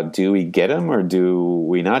asking about, do we get him or do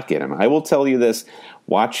we not get him? I will tell you this.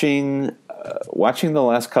 Watching the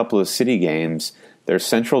last couple of City games, their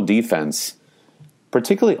central defense,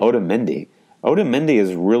 particularly Otamendi. Otamendi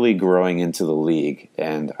is really growing into the league,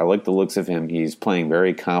 and I like the looks of him. He's playing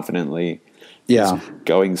very confidently. Yeah. He's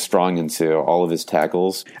going strong into all of his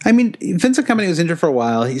tackles. I mean, Vincent Kompany was injured for a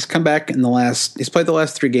while. He's come back he's played the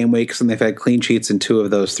last 3 game weeks, and they've had clean sheets in 2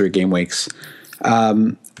 of those 3 game weeks.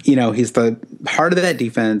 He's the heart of that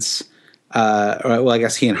defense. I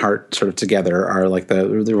guess he and Hart sort of together are like the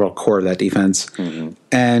real core of that defense. Mm-hmm.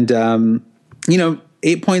 And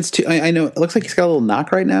 8 points to. I know it looks like he's got a little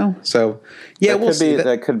knock right now. So yeah, we'll see.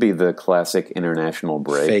 That could be the classic international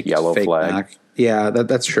break, yellow flag. Knock. Yeah,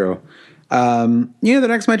 that's true. The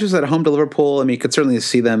next match is at home to Liverpool. I mean, you could certainly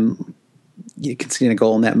see them conceding a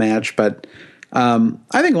goal in that match, but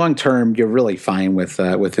I think long term you're really fine with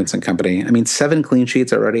Vincent Kompany. I mean, 7 clean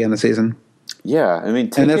sheets already on the season. Yeah, I mean,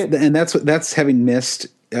 that's having missed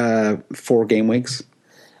 4 game weeks.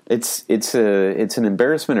 It's an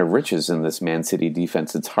embarrassment of riches in this Man City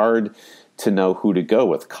defense. It's hard to know who to go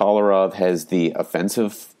with. Kolarov has the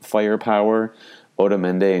offensive firepower.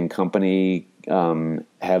 Otamendi and Kompany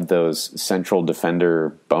have those central defender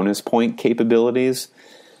bonus point capabilities.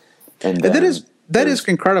 And that is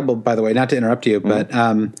incredible, by the way, not to interrupt you, but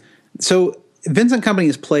so Vincent Kompany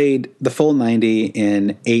has played the full 90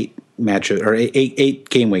 in 8 matches, or 8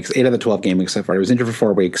 game weeks, 8 of the 12 game weeks so far. He was injured for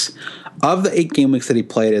 4 weeks. Of the 8 game weeks that he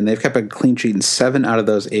played, and they've kept a clean sheet in 7 out of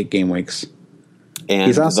those 8 game weeks. And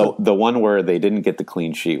he's also, the one where they didn't get the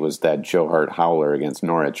clean sheet was that Joe Hart howler against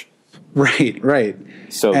Norwich. Right.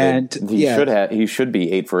 So he should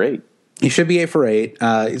be 8 for 8. He should be 8 for 8.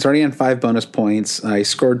 He's already on 5 bonus points. He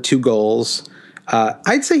scored 2 goals.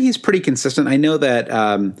 I'd say he's pretty consistent. I know that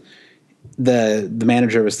the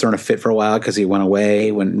manager was thrown a fit for a while because he went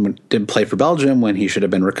away when didn't play for Belgium when he should have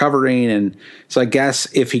been recovering, and so I guess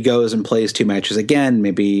if he goes and plays 2 matches again,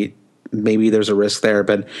 maybe there's a risk there.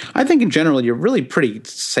 But I think in general you're really pretty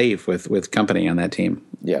safe with Kompany on that team.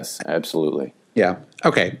 Yes, absolutely. Yeah.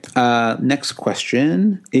 Okay. Next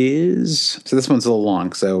question is, so this one's a little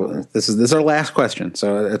long. So this is our last question.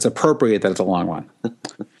 So it's appropriate that it's a long one.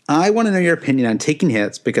 I want to know your opinion on taking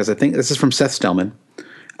hits because I think this is from Seth Stillman.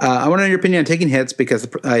 I want to know your opinion on taking hits because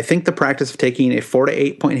I think the practice of taking a 4 to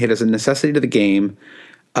 8 point hit is a necessity to the game.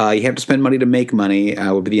 You have to spend money to make money,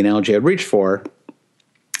 would be the analogy I'd reach for.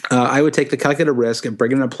 I would take the calculated risk of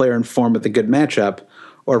bringing in a player in form with a good matchup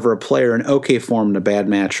over a player in okay form in a bad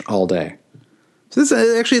match all day. So this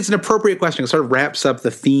actually, it's an appropriate question. It sort of wraps up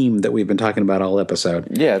the theme that we've been talking about all episode.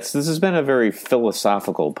 Yeah, this has been a very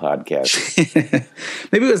philosophical podcast.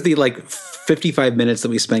 Maybe it was the 55 minutes that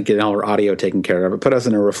we spent getting all our audio taken care of. It put us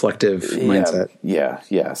in a reflective mindset.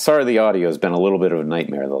 Yeah. Sorry, the audio has been a little bit of a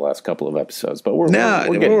nightmare the last couple of episodes, but we'll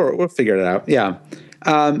figure it out. Yeah.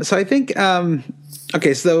 So I think.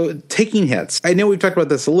 Okay, so taking hits. I know we've talked about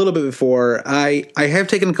this a little bit before. I have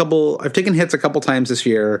taken I've taken hits a couple times this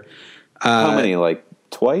year. How many?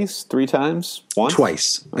 Twice? 3 times? Once?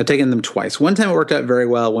 Twice. I've taken them twice. One time it worked out very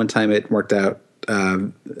well. One time it worked out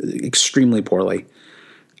extremely poorly.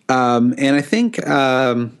 And I think,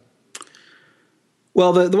 the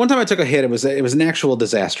one time I took a hit, it was an actual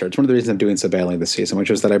disaster. It's one of the reasons I'm doing so badly this season,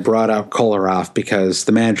 which was that I brought out Kolarov because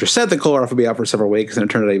the manager said that Kolarov would be out for several weeks, and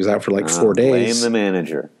it turned out he was out for 4 days. Blame the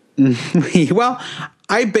manager. Well,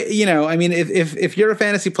 if you're a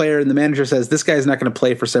fantasy player and the manager says this guy's not going to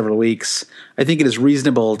play for several weeks, I think it is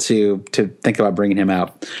reasonable to think about bringing him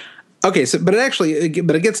out. Okay, but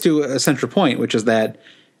it gets to a central point, which is that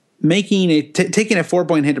taking a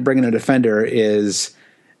 4-point hit to bring in a defender is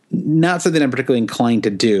not something I'm particularly inclined to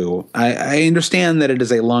do. I understand that it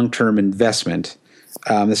is a long-term investment.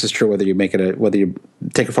 This is true whether you take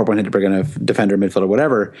a 4-point hit to bring in a defender, midfielder,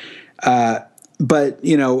 whatever. But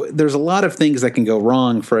there's a lot of things that can go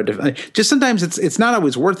wrong for a just sometimes it's not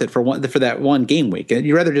always worth it for that one game week.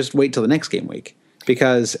 You'd rather just wait till the next game week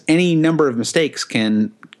because any number of mistakes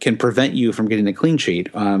can prevent you from getting a clean sheet.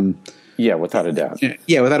 Yeah, without a doubt.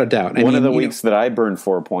 Yeah, without a doubt. One of the weeks that I burned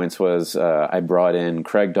 4 points was I brought in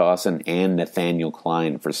Craig Dawson and Nathaniel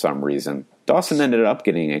Klein for some reason. Dawson ended up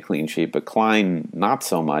getting a clean sheet, but Klein not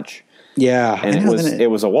so much. Yeah, and it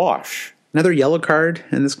was a wash. Another yellow card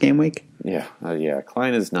in this game week. Yeah.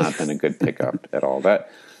 Klein has not been a good pickup at all.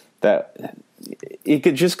 That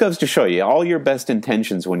it just goes to show you all your best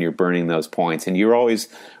intentions when you're burning those points, and you're always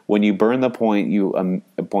when you burn the points,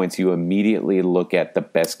 you immediately look at the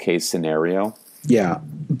best case scenario. Yeah,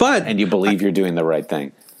 and you believe you're doing the right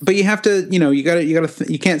thing. But you have to,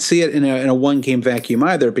 you can't see it in a one game vacuum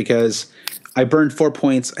either because I burned 4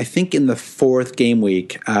 points, I think, in the 4th game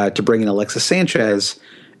week to bring in Alexis Sanchez.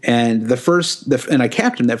 And I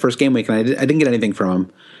captained that first game week, and I didn't get anything from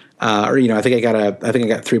him. I think I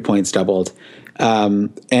got 3 points doubled.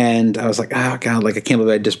 And I was like, oh god, I can't believe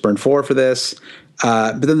I just burned 4 for this.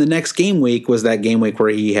 But then the next game week was that game week where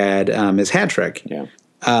he had his hat trick. Yeah.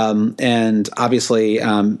 And obviously,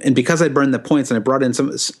 and because I burned the points and I brought in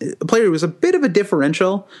a player who was a bit of a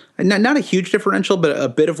differential, not a huge differential, but a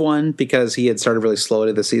bit of one because he had started really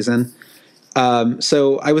slowly this season.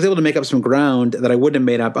 So I was able to make up some ground that I wouldn't have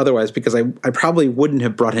made up otherwise because I probably wouldn't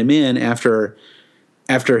have brought him in after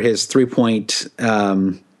his 3-point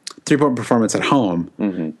performance at home.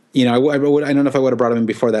 Mm-hmm. I don't know if I would have brought him in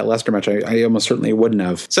before that Leicester match. I almost certainly wouldn't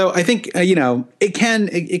have. So I think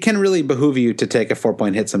it can really behoove you to take a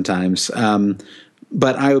 4-point hit sometimes.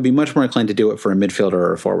 But I would be much more inclined to do it for a midfielder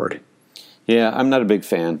or a forward. Yeah, I'm not a big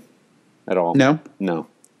fan at all. No.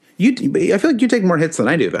 I feel like you take more hits than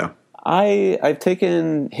I do, though. I've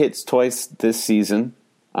taken hits twice this season.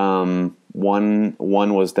 One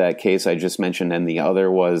was that case I just mentioned, and the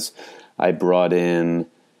other was I brought in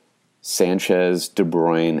Sanchez, De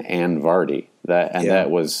Bruyne, and Vardy. That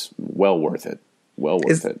was well worth it. Do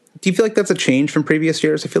you feel like that's a change from previous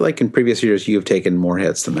years? I feel like in previous years you've taken more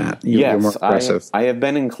hits than that. You're more aggressive. I have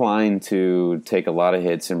been inclined to take a lot of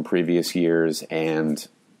hits in previous years, and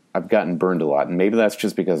I've gotten burned a lot. And maybe that's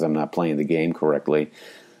just because I'm not playing the game correctly.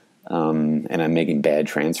 And I'm making bad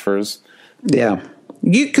transfers. Yeah,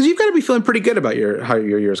 because you've got to be feeling pretty good about how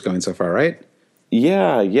your year's going so far, right?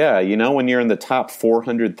 Yeah. When you're in the top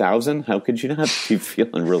 400,000, how could you not be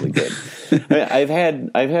feeling really good? I've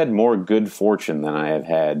had more good fortune than I have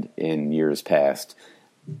had in years past.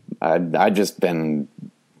 I've just been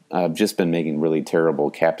making really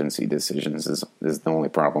terrible captaincy decisions. Is the only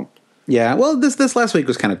problem. Yeah. Well, this last week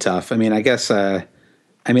was kind of tough. I guess.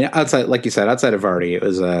 Outside, like you said, outside of Vardy, it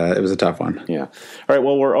was a tough one. Yeah. All right.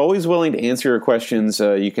 Well, we're always willing to answer your questions.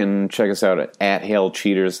 You can check us out at Hail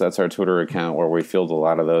Cheaters. That's our Twitter account where we field a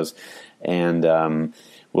lot of those. And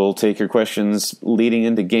We'll take your questions leading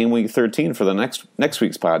into Game Week 13 for the next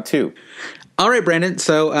week's pod, too. All right, Brandon.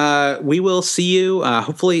 So we will see you.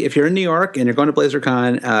 Hopefully, if you're in New York and you're going to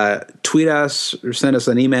BlazerCon, tweet us or send us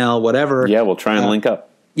an email, whatever. Yeah, we'll try and link up.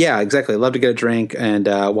 Yeah, exactly. Love to get a drink and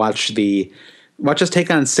watch us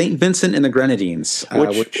take on St. Vincent and the Grenadines.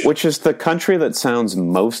 Which is the country that sounds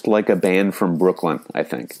most like a band from Brooklyn, I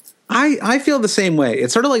think. I feel the same way.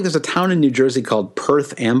 It's sort of like there's a town in New Jersey called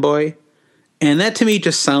Perth Amboy, and that to me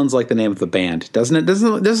just sounds like the name of the band, doesn't it?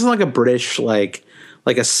 Doesn't this is like a British like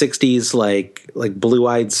a 60s like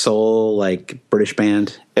Blue-Eyed Soul like British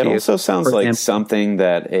band. It also sounds like something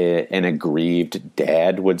that an aggrieved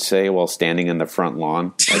dad would say while standing in the front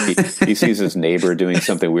lawn. Like he sees his neighbor doing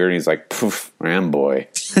something weird and he's like, "Poof, boy."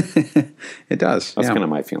 It does. That's kind of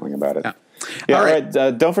my feeling about it. Yeah. Yeah, all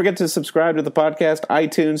right. Don't forget to subscribe to the podcast,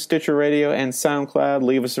 iTunes, Stitcher Radio, and SoundCloud.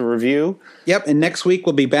 Leave us a review. Yep, and next week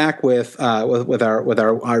we'll be back with our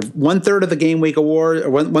 1/3 of the Game Week award, or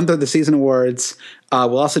 1/3 of the season awards.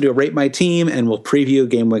 We'll also do a Rate My Team, and we'll preview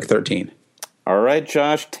Game Week 13. All right,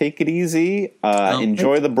 Josh, take it easy.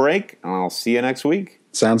 Enjoy the break, and I'll see you next week.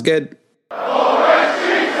 Sounds good.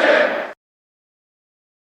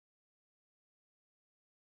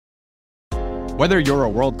 Whether you're a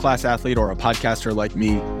world-class athlete or a podcaster like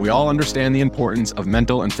me, we all understand the importance of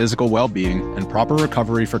mental and physical well-being and proper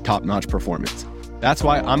recovery for top-notch performance. That's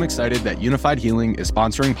why I'm excited that Unified Healing is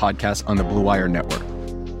sponsoring podcasts on the Blue Wire Network.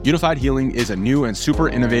 Unified Healing is a new and super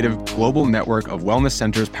innovative global network of wellness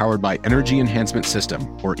centers powered by Energy Enhancement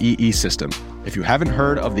System, or EE System. If you haven't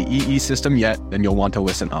heard of the EE System yet, then you'll want to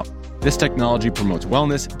listen up. This technology promotes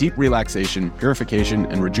wellness, deep relaxation, purification,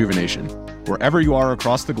 and rejuvenation. Wherever you are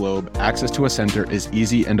across the globe, access to a center is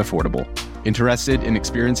easy and affordable. Interested in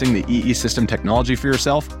experiencing the EE System technology for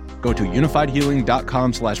yourself? Go to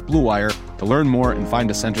unifiedhealing.com/bluewire to learn more and find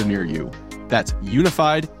a center near you. That's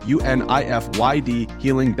unified, UNIFYD,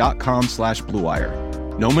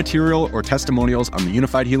 healing.com/bluewire. No material or testimonials on the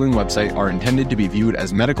Unified Healing website are intended to be viewed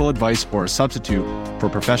as medical advice or a substitute for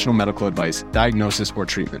professional medical advice, diagnosis, or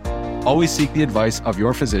treatment. Always seek the advice of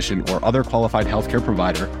your physician or other qualified healthcare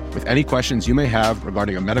provider with any questions you may have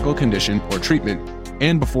regarding a medical condition or treatment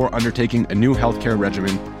and before undertaking a new healthcare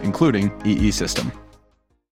regimen, including EE System.